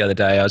street the other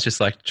day. I was just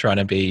like trying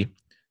to be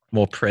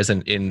more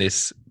present in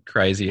this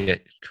crazy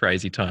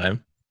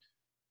time.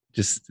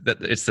 Just that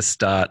it's the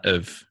start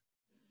of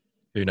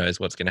who knows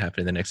what's going to happen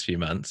in the next few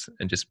months,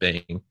 and just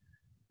being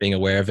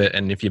aware of it.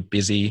 And if you're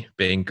busy,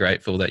 being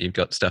grateful that you've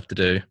got stuff to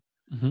do.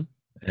 Mm-hmm.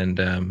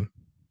 And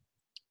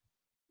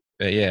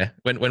but yeah,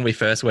 when we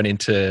first when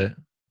they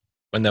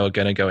were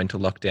going to go into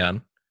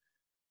lockdown,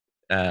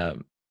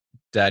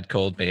 Dad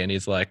called me and he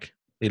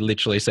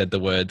literally said the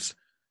words,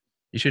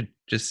 "You should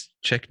just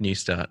check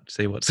Newstart,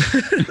 see what's."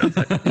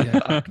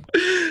 I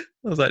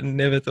was like,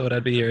 never thought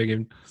I'd be hearing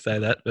him say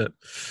that, but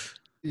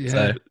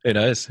so who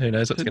knows? Who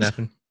knows what's going to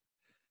happen?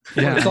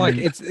 Yeah, it's like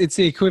it's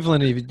the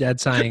equivalent of your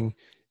dad saying,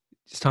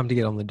 "It's time to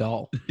get on the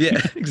dole."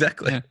 Yeah,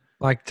 exactly. Yeah.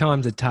 Like,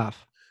 times are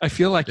tough. I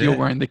feel like you're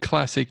wearing the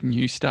classic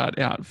Newstart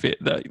outfit,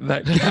 that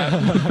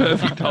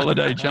perfect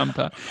holiday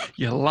jumper.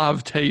 You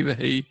love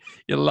TV,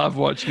 you love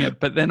watching it,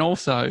 but then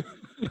also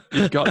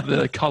you've got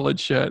the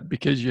collared shirt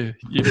because you're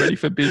ready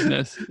for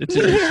business. It's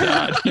a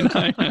Newstart, you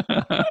know.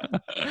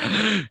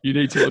 You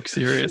need to look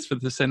serious for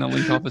the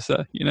Centrelink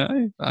officer, you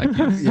know. Like,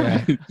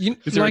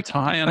 is there a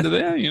tie under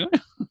there, you know?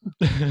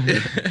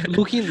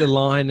 Looking at the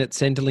line at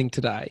Centrelink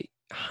today,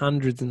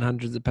 hundreds and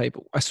hundreds of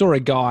people. I saw a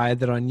guy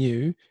that I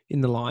knew in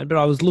the line, but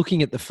I was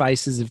looking at the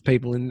faces of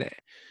people in there.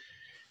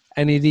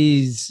 And it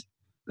is,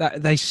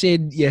 they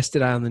said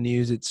yesterday on the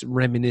news, it's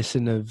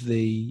reminiscent of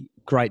the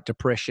Great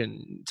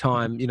Depression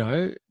time, you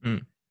know.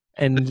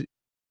 And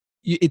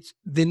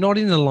they're not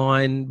in the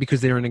line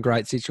because they're in a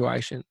great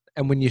situation.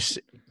 And when it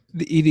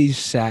is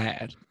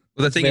sad.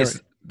 Well, the thing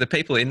is, the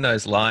people in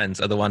those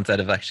lines are the ones that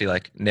have actually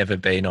like never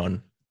been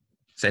on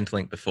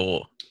Centrelink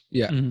before.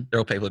 Yeah. Mm. They're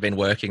all people who've been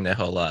working their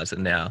whole lives,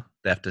 and now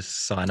they have to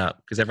sign up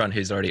because everyone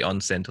who's already on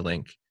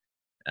Centrelink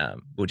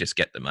will just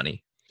get the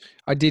money.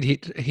 I did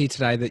hear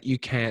today that you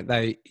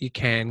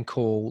can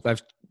call.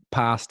 They've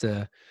passed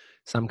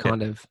some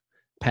kind of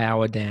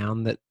power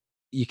down that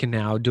you can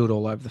now do it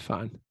all over the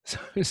phone.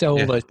 So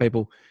all those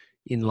people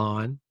in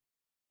line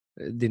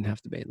didn't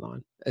have to be in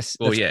line. It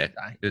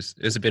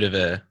was a bit of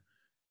a.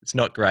 It's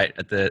not great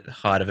at the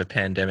height of a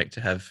pandemic to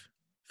have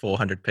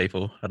 400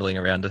 people huddling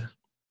around a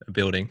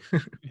building. Yeah,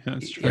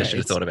 that's true. I should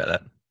have thought about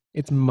that.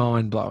 It's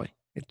mind blowing.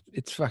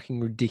 It's fucking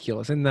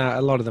ridiculous, and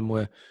a lot of them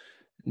were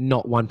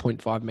not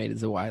 1.5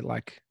 meters away.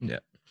 Like,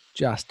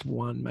 just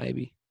one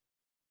maybe.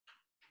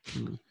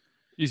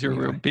 You're a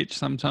real bitch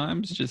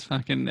sometimes, just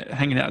fucking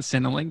hanging out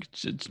Centrelink,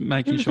 just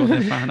making sure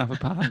they're far enough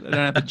apart. They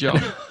don't have a job.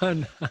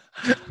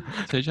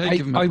 TJ,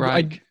 give them a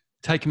break.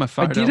 Take them a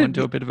photo and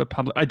do a bit of a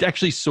public. I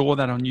actually saw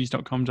that on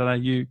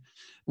news.com.au.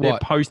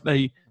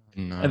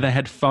 They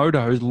had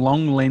photos,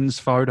 long lens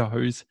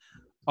photos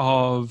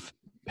of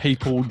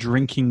people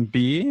drinking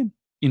beer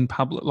in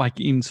public, like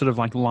in sort of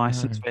like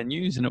licensed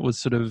venues, and it was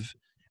sort of,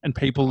 and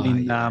people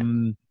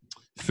in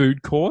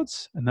food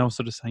courts, and they were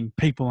sort of saying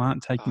people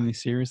aren't taking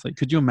this seriously.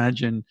 Could you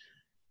imagine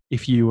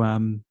if you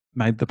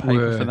made the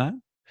paper for that?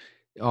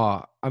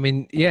 Oh, I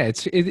mean, yeah,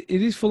 it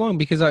is full on,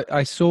 because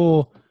I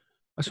saw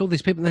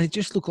these people, and they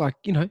just look like,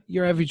 you know,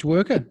 your average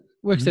worker,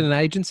 works at an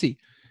agency,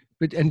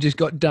 and just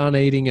got done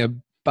eating a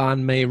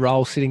banh mi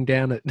roll sitting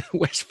down at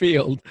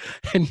Westfield,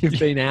 and you've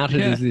been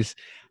outed as this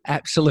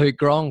absolute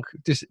gronk,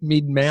 just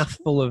mid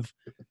mouthful of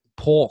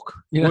pork,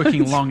 you know?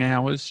 Working long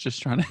hours,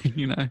 just trying to,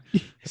 you know,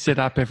 set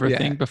up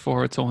everything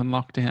before it's all in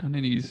lockdown,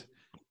 and he's.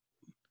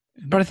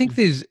 But I think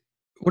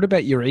what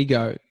about your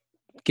ego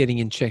getting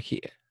in check here?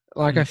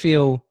 Like, I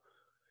feel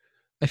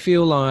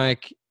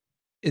like,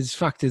 as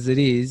fucked as it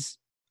is,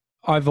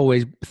 I've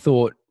always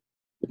thought,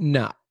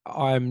 nah,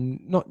 I'm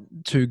not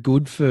too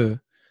good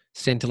for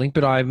Centrelink,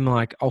 but I'm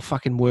like, I'll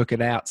fucking work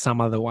it out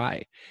some other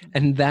way.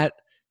 And that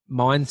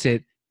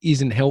mindset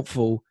isn't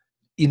helpful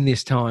in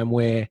this time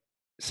where,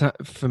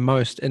 for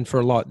most and for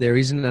a lot, there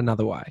isn't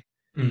another way.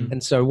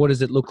 And so what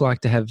does it look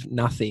like to have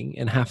nothing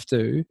and have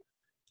to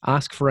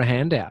ask for a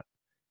handout?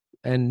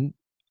 And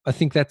I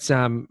think that's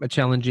a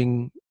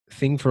challenging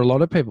thing for a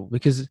lot of people,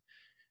 because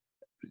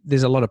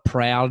there's a lot of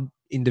proud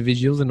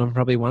individuals, and I'm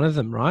probably one of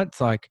them, right?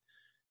 It's like,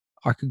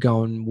 I could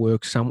go and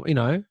work somewhere, you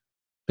know,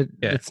 but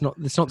it's not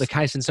the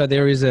case. And so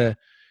there is a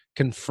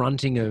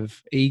confronting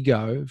of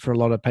ego for a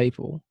lot of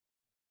people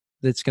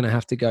that's going to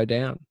have to go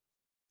down.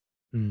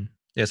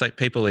 Yeah, it's like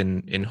people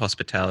in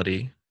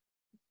hospitality,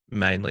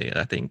 mainly,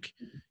 I think,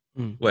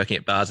 working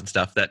at bars and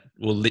stuff, that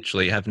will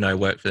literally have no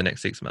work for the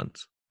next 6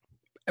 months.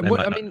 They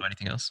might not do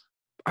anything else.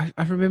 I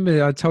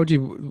remember I told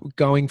you,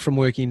 going from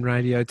working in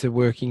radio to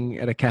working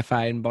at a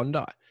cafe in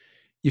Bondi,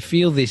 you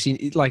feel this,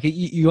 like,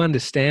 you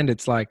understand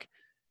it's like,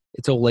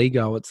 it's all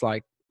ego. It's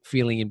like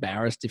feeling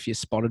embarrassed if you're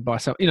spotted by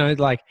someone, you know,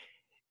 like,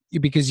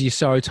 because you're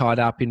so tied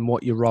up in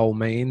what your role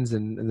means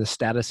and the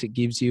status it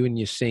gives you, and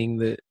you're seeing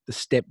the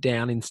step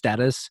down in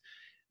status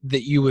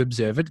that you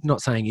observe it.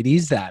 Not saying it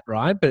is that,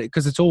 right? But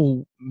because it's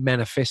all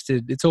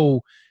manifested, it's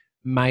all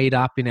made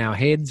up in our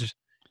heads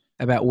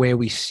about where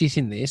we sit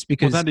in this,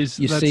 because that's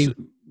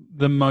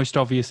the most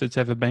obvious it's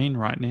ever been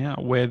right now,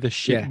 where the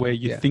shit where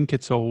you think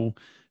it's all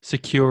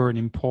secure and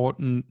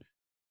important,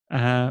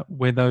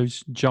 where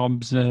those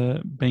jobs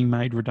are being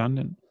made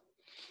redundant.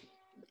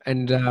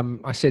 And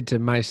I said to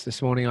Mace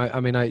this morning, I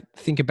mean, I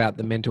think about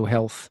the mental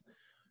health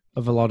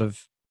of a lot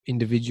of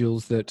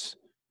individuals that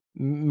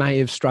may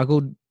have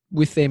struggled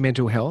with their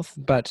mental health,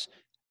 but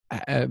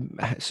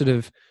sort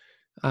of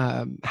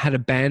had a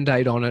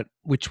Band-Aid on it,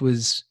 which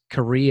was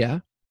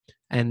career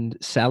and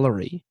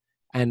salary.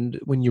 And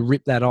when you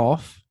rip that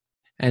off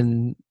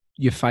and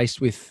you're faced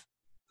with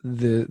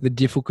the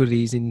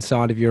difficulties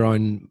inside of your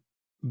own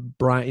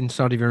brain,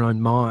 inside of your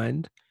own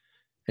mind,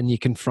 and you're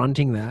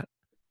confronting that,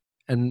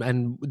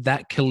 and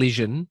that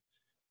collision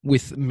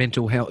with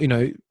mental health, you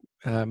know,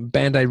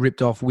 Band-Aid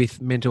ripped off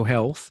with mental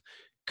health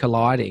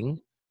colliding,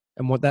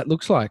 and what that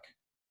looks like.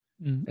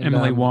 And,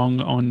 Emily Wong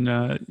on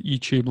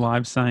YouTube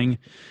Live saying,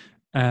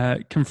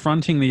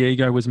 confronting the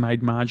ego was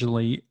made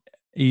marginally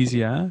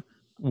easier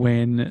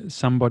when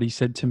somebody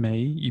said to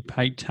me, you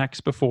paid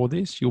tax before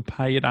this, you'll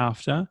pay it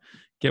after,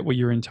 get what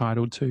you're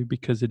entitled to,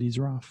 because it is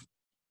rough.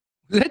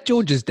 Is that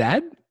George's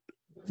dad?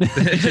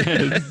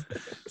 Yes.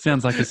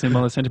 Sounds like a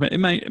similar sentiment.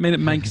 It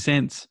makes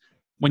sense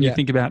when you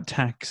think about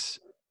tax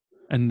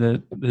and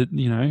the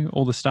you know,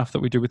 all the stuff that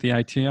we do with the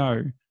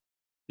ATO.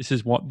 This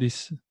is what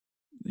this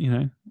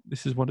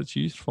is what it's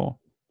used for.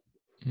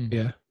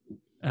 Yeah.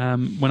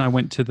 When I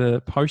went to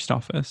the post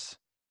office,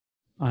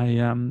 I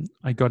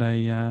got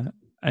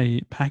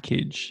a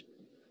package,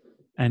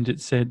 and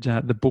it said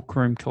the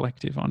Bookroom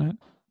Collective on it.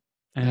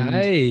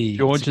 And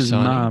George's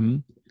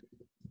mum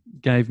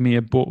gave me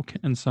a book,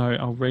 and so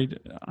I'll read.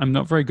 I'm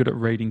not very good at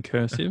reading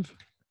cursive,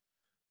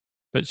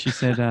 but she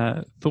said,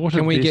 "Thought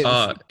can of we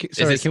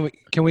this."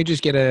 Can we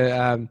just get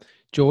a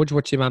George?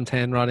 What's your mum's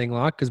handwriting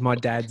like? Because my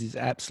dad's is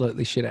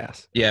absolutely shit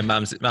ass. Yeah,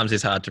 mum's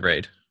is hard to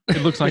read.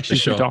 It looks like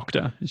she's a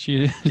doctor.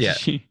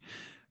 So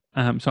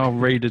I'll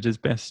read it as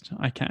best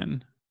I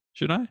can.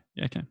 Should I?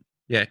 Yeah, I can.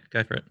 Yeah,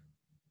 go for it.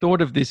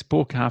 Thought of this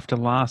book after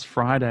last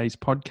Friday's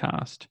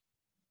podcast.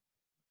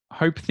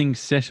 Hope things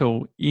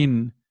settle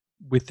in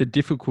with the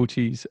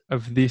difficulties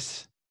of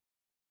this,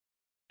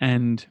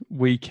 and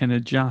we can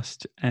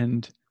adjust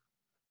and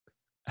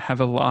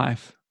have a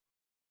life.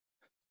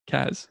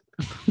 Kaz.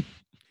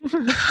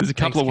 There's a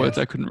couple of words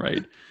I couldn't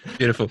read.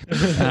 Beautiful.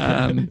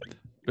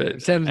 But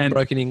it sounded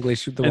broken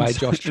English the way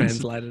Josh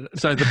translated it.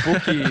 So the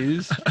book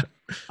is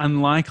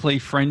Unlikely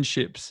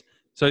Friendships.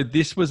 So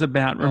this was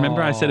about,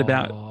 remember I said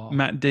about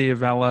Matt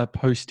Diavella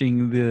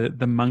posting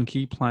the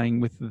monkey playing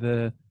with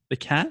the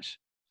cat?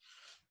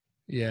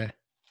 Yeah.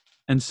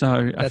 And so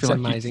I That's feel like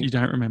amazing. you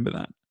don't remember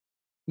that.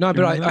 No,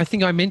 but I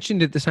think I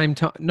mentioned at the same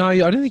time. No, I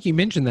don't think you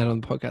mentioned that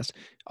on the podcast.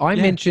 I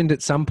mentioned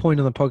at some point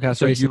on the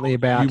podcast recently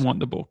about... You want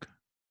the book.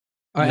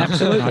 I No,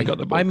 absolutely. I got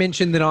the book. I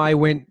mentioned that I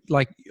went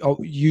like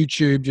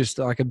YouTube, just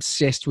like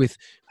obsessed with.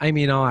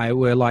 Amy and I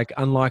were like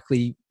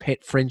unlikely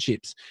pet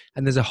friendships,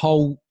 and there's a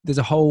whole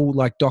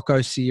like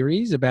doco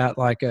series about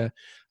like a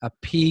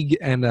pig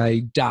and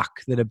a duck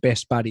that are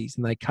best buddies,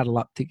 and they cuddle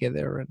up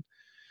together. And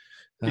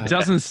It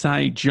doesn't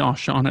say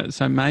Josh on it,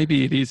 so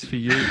maybe it is for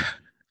you.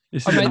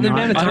 This I is a mean, the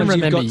amount of nightmare. I don't times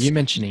you've remember got you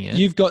mentioning it.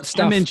 You've got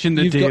stuff. I mentioned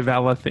the you've got-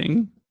 Diavella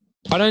thing.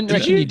 I don't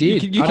reckon you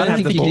did. You I can don't have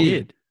think the you book.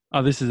 did.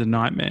 Oh, this is a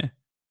nightmare.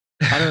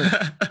 I don't.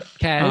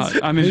 Kaz,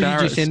 I'm who did you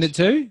embarrassed. send it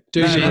to?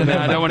 Do No, you no,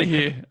 remember? I don't want to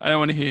hear. I don't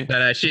want to hear.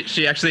 No,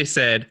 she actually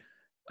said,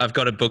 "I've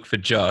got a book for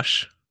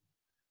Josh,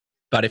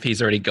 but if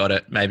he's already got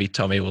it, maybe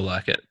Tommy will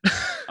like it."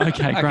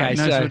 Okay, great. Okay,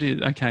 No, so- so it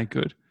is. Okay,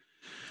 good.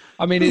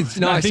 I mean, it's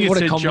No, I nice. think it What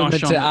a said compliment Josh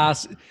to on it.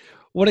 ask.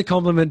 What a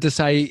compliment to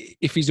say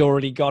if he's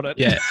already got it.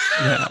 Yeah.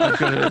 Yeah, I've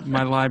got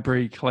my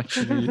library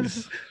collection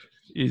is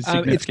It's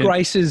significant.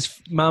 Grace's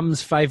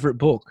mum's favourite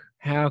book.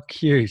 How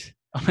cute.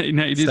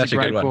 No, it is Such a a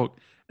great good one. book.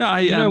 No,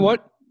 You know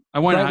what? I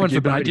won't Great one argue,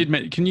 for but I Brody.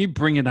 did. Can you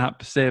bring it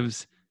up,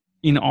 Sevs,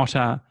 in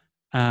Otter?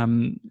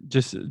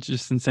 Just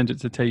and send it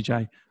to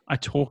TJ. I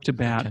talked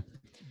about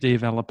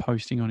Diavella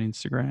posting on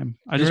Instagram.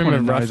 I I just just want to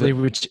remember know roughly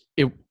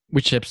that,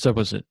 which episode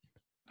was it?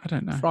 I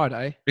don't know.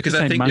 Friday. Because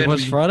Just I say think Monday. It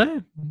was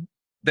Friday.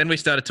 then we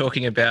started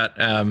talking about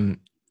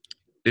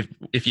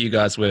if you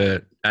guys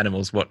were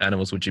animals, what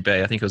animals would you be?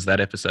 I think it was that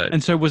episode.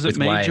 And so was it with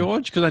me, Wayne.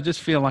 George? Because I just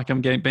feel like I'm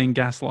being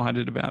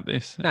gaslighted about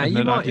this. No, and you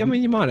that might. I didn't-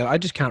 mean, you might have. I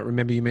just can't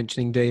remember you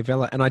mentioning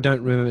Diavella, and I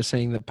don't remember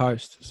seeing the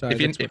post. So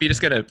if you're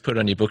just going to put it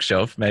on your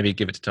bookshelf, maybe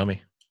give it to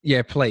Tommy.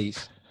 yeah,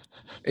 please.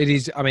 It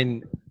is. I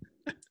mean,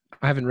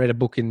 I haven't read a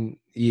book in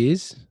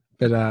years,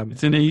 but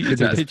it's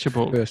it's a That's picture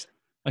book. first.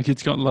 Like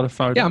it's got a lot of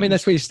photos. Yeah, I mean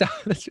that's where you start.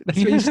 That's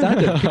where you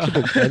started. Picture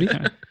book, baby.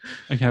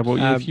 Okay, well,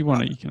 Um, if you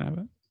want it, you can have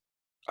it.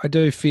 I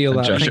do feel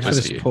And Josh, thanks it for was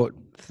the for you. support.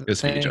 It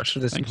was for you, Thanks Josh. for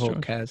the Thanks,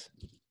 support, George. Kaz.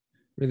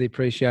 Really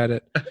appreciate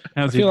it. How's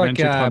I the feel like,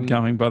 Adventure Club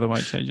going, by the way,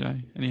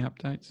 TJ? Any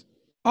updates?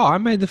 Oh, I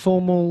made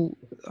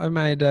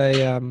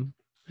a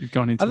You've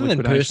gone into other than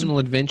liquidation? personal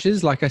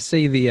adventures, like I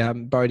see the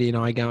Bodie and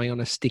I going on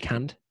a stick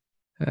hunt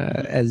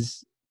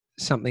as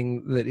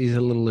something that is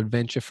a little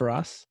adventure for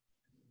us.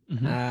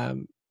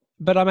 Mhm.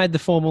 But I made the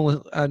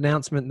formal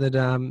announcement that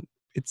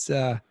it's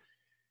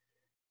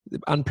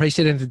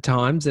unprecedented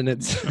times, and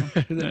it's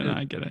No,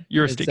 I get it.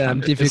 You're a it's, stick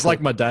hunter. difficult. It's like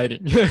my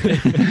dating.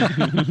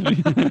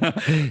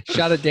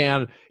 Shut it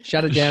down.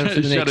 Shut it down for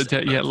the Shut next.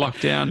 it down. Yeah,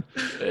 lockdown.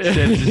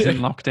 Sebs is in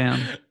lockdown.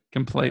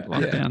 Complete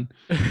lockdown.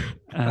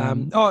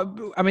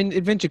 I mean,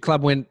 Adventure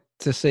Club went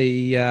to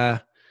see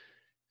the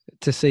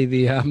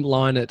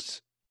line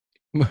at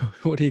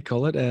what do you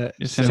call it?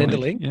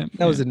 Centrelink. Yeah,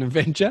 That was an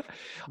adventure.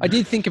 I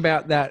did think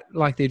about that,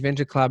 like the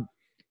Adventure Club,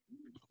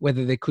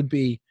 whether there could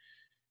be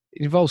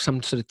it involves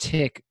some sort of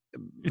tech.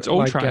 It's all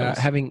like trails.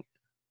 having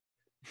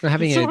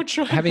It's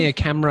all having a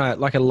camera,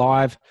 like a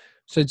live.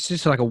 So it's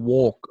just like a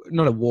walk,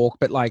 not a walk,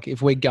 but like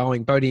if we're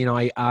going, Bodie and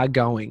I are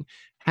going.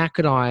 How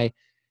could I?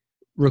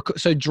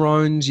 So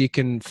drones, you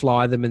can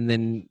fly them and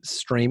then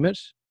stream it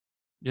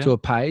Yeah. to a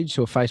page,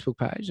 to a Facebook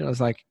page. And I was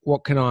like,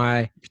 what can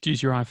I? You could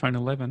use your iPhone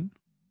 11.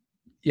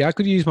 Yeah, I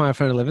could use my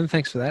iPhone 11.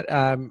 Thanks for that.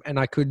 And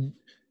I could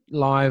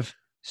live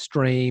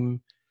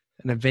stream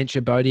an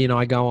adventure. Bodie and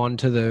I go on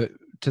to the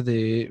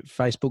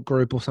Facebook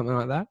group or something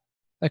like that.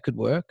 That could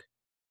work.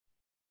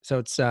 So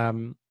it's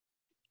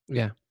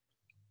yeah,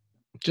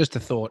 just a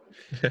thought.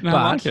 No,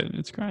 I like it.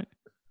 It's great.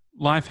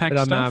 Life hack But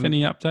I'm, stuff.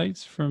 Any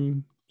updates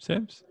from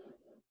Sebs?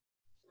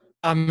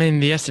 I mean,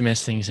 the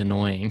SMS thing's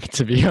annoying,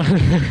 to be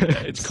honest.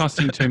 It's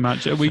costing too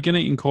much. Are we going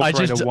to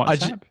incorporate a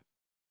WhatsApp?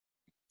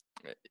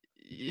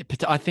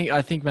 But I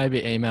think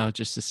maybe email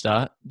just to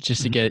start,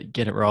 just to get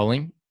it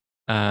rolling.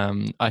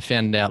 I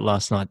found out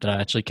last night that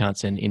I actually can't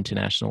send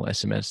international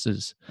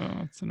SMSs. Oh,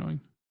 that's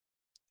annoying.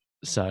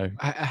 So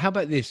How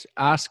about this?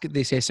 Ask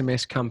this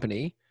SMS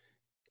company.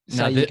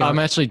 no, I'm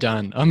actually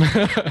done.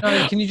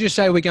 No, can you just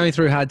say we're going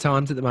through hard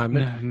times at the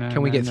moment? No,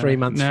 Can we get 3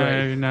 months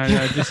free? No.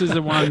 This is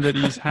the one that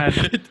he's had.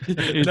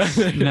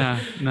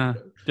 It's, no,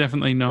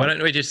 definitely not. Why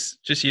don't we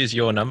just use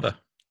your number?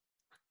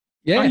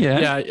 Yeah. Oh,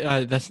 yeah. yeah,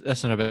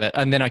 that's not a bad.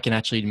 And then I can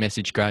actually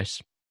message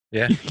Grace.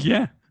 Yeah,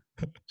 Yeah.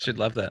 should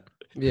love that.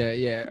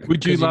 Yeah.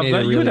 Would you 'Cause love need a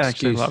that? You real would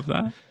actually excuse. love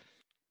that.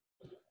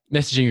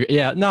 Messaging,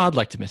 yeah. No, I'd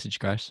like to message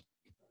Grace.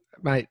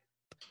 Mate.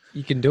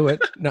 You can do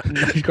it. No,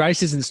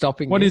 Grace isn't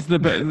stopping. What you. is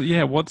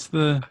the? What's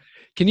the?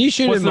 Can you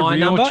shoot What's at the my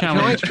real number?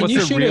 challenge? Can What's you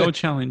the shoot real it?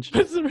 challenge?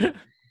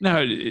 No,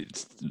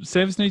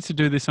 Sevs needs to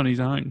do this on his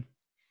own.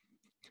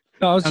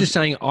 No, I was just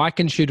saying I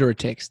can shoot her a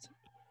text.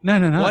 No.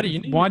 Why do you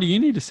need Why do you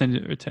need to send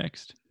it a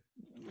text?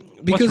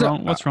 Because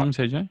What's wrong,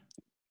 TJ?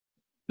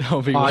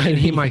 I'll be I can waiting.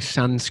 hear my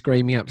son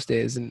screaming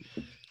upstairs, and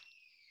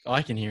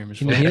I can hear him as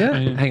can you well. hear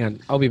that? Yeah. Hang on,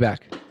 I'll be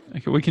back.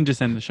 Okay, we can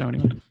just end the show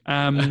anyway.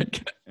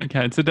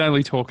 Okay, it's a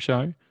daily talk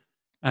show.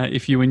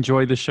 If you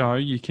enjoy the show,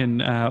 you can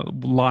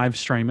live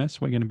stream us.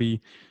 We're going to be...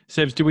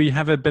 Sebs, do we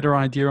have a better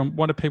idea on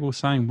what are people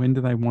saying? When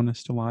do they want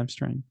us to live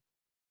stream?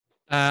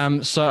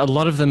 So a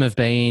lot of them have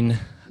been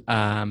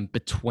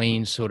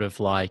between sort of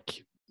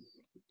like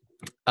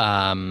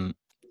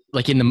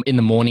like in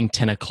the morning,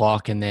 10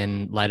 o'clock, and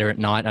then later at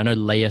night. I know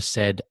Leah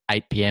said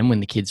 8 p.m. when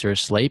the kids are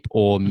asleep,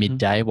 or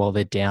midday while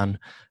they're down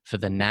for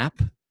the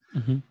nap.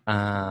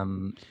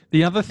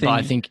 The other thing,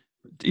 I think,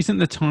 isn't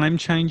the time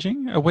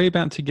changing? Are we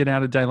about to get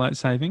out of daylight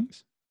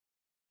savings?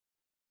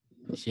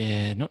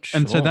 yeah, not sure.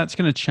 And so that's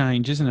going to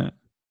change, isn't it?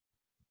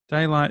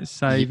 Daylight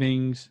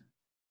savings,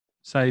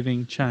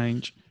 saving,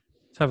 change.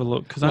 Let's have a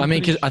look. Because I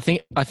mean, I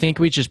think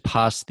we just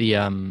passed the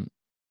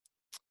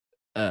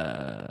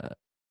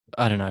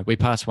I don't know. We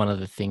passed one of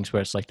the things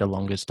where it's like the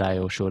longest day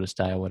or shortest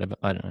day or whatever.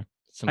 I don't know.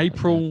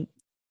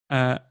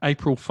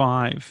 April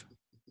 5.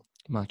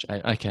 March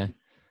 8. Okay.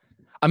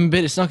 I mean,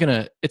 but it's not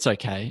gonna. It's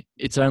okay.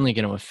 It's only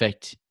going to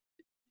affect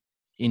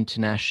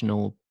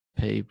international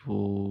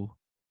people.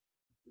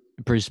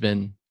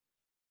 Brisbane.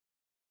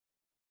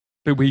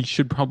 But we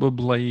should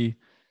probably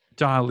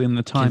dial in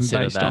the time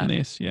Consider based that. on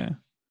this. Yeah.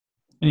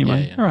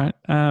 Anyway, Yeah. all right.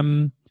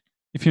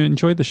 If you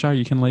enjoyed the show,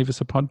 you can leave us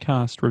a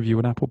podcast review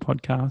at Apple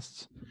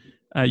Podcasts.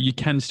 You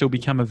can still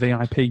become a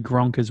VIP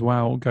Gronk as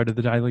well. Go to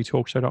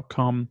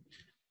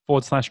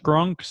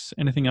thedailytalkshow.com/Gronks.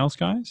 Anything else,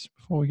 guys,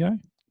 before we go?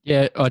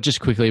 Yeah.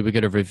 Just quickly, we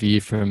got a review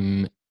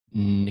from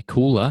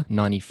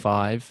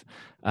Nicola95.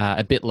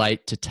 A bit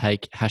late to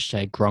take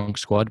 #Gronk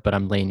Squad, but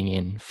I'm leaning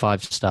in.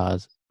 5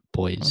 stars,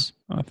 boys.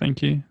 Oh,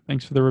 thank you.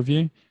 Thanks for the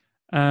review.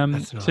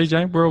 That's nice.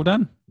 CJ, we're all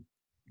done.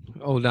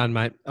 All done,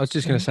 mate. I was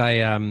just going to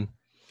say,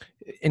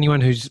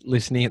 anyone who's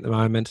listening at the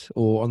moment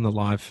or on the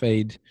live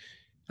feed,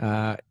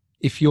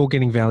 if you're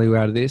getting value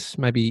out of this,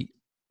 maybe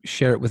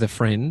share it with a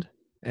friend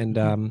and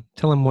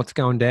tell them what's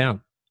going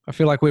down. I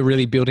feel like we're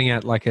really building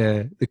out like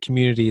the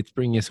community. It's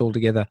bringing us all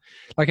together.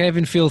 Like I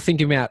even feel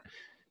thinking about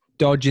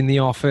Dodge in the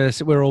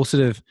office. We're all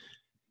sort of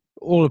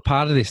all a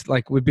part of this.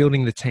 Like we're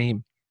building the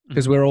team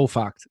because we're all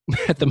fucked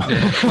at the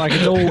moment. Like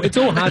it's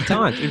all hard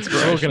times.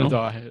 We're all going to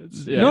die.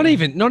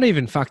 Not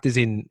even fucked as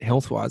in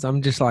health wise.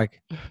 I'm just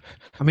like,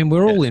 I mean,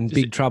 we're all in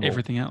big trouble.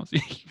 Everything else.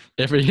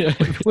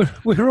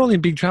 We're all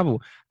in big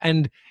trouble,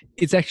 and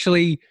it's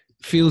actually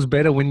feels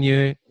better when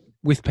you're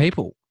with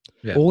people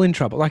all in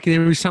trouble. Like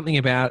there is something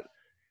about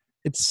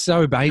it's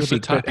so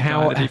basic, but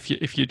how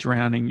if you're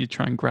drowning, you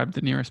try and grab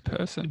the nearest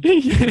person,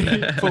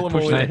 pull them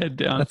push all their in. head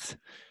down.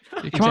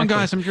 Come Exactly. on,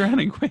 guys, I'm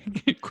drowning!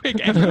 Quick!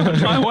 Everyone,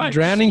 my way.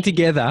 Drowning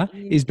together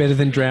is better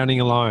than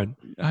drowning alone.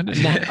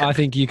 That I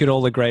think you could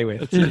all agree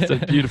with. It's a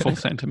beautiful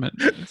sentiment.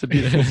 It's a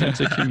beautiful sense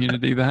of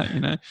community.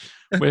 That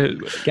we're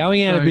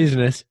going out of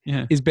business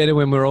is better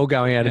when we're all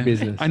going out of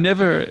business. I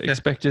never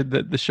expected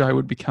that the show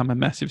would become a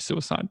massive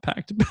suicide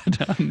pact,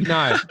 but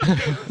no,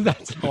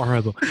 that's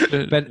horrible.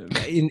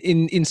 But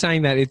in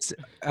saying that, it's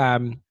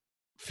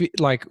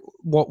like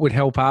what would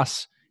help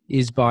us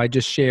is by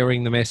just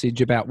sharing the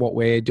message about what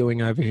we're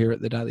doing over here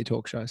at the Daily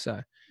Talk Show.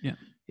 So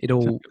it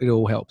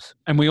all helps.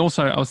 And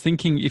I was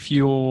thinking, if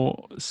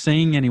you're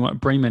seeing anyone,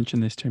 Bree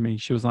mentioned this to me.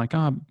 She was like,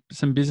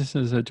 some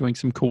businesses are doing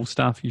some cool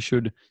stuff. You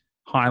should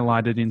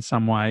highlight it in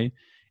some way.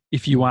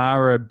 If you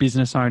are a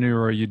business owner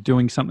or you're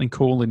doing something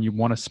cool and you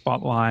want a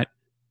spotlight,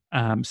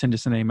 send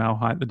us an email,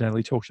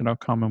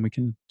 hi@thedailytalkshow.com, and we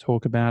can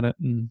talk about it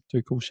and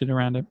do cool shit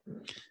around it.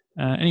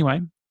 Anyway,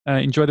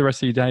 enjoy the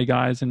rest of your day,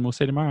 guys, and we'll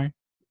see you tomorrow.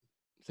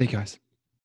 See you guys.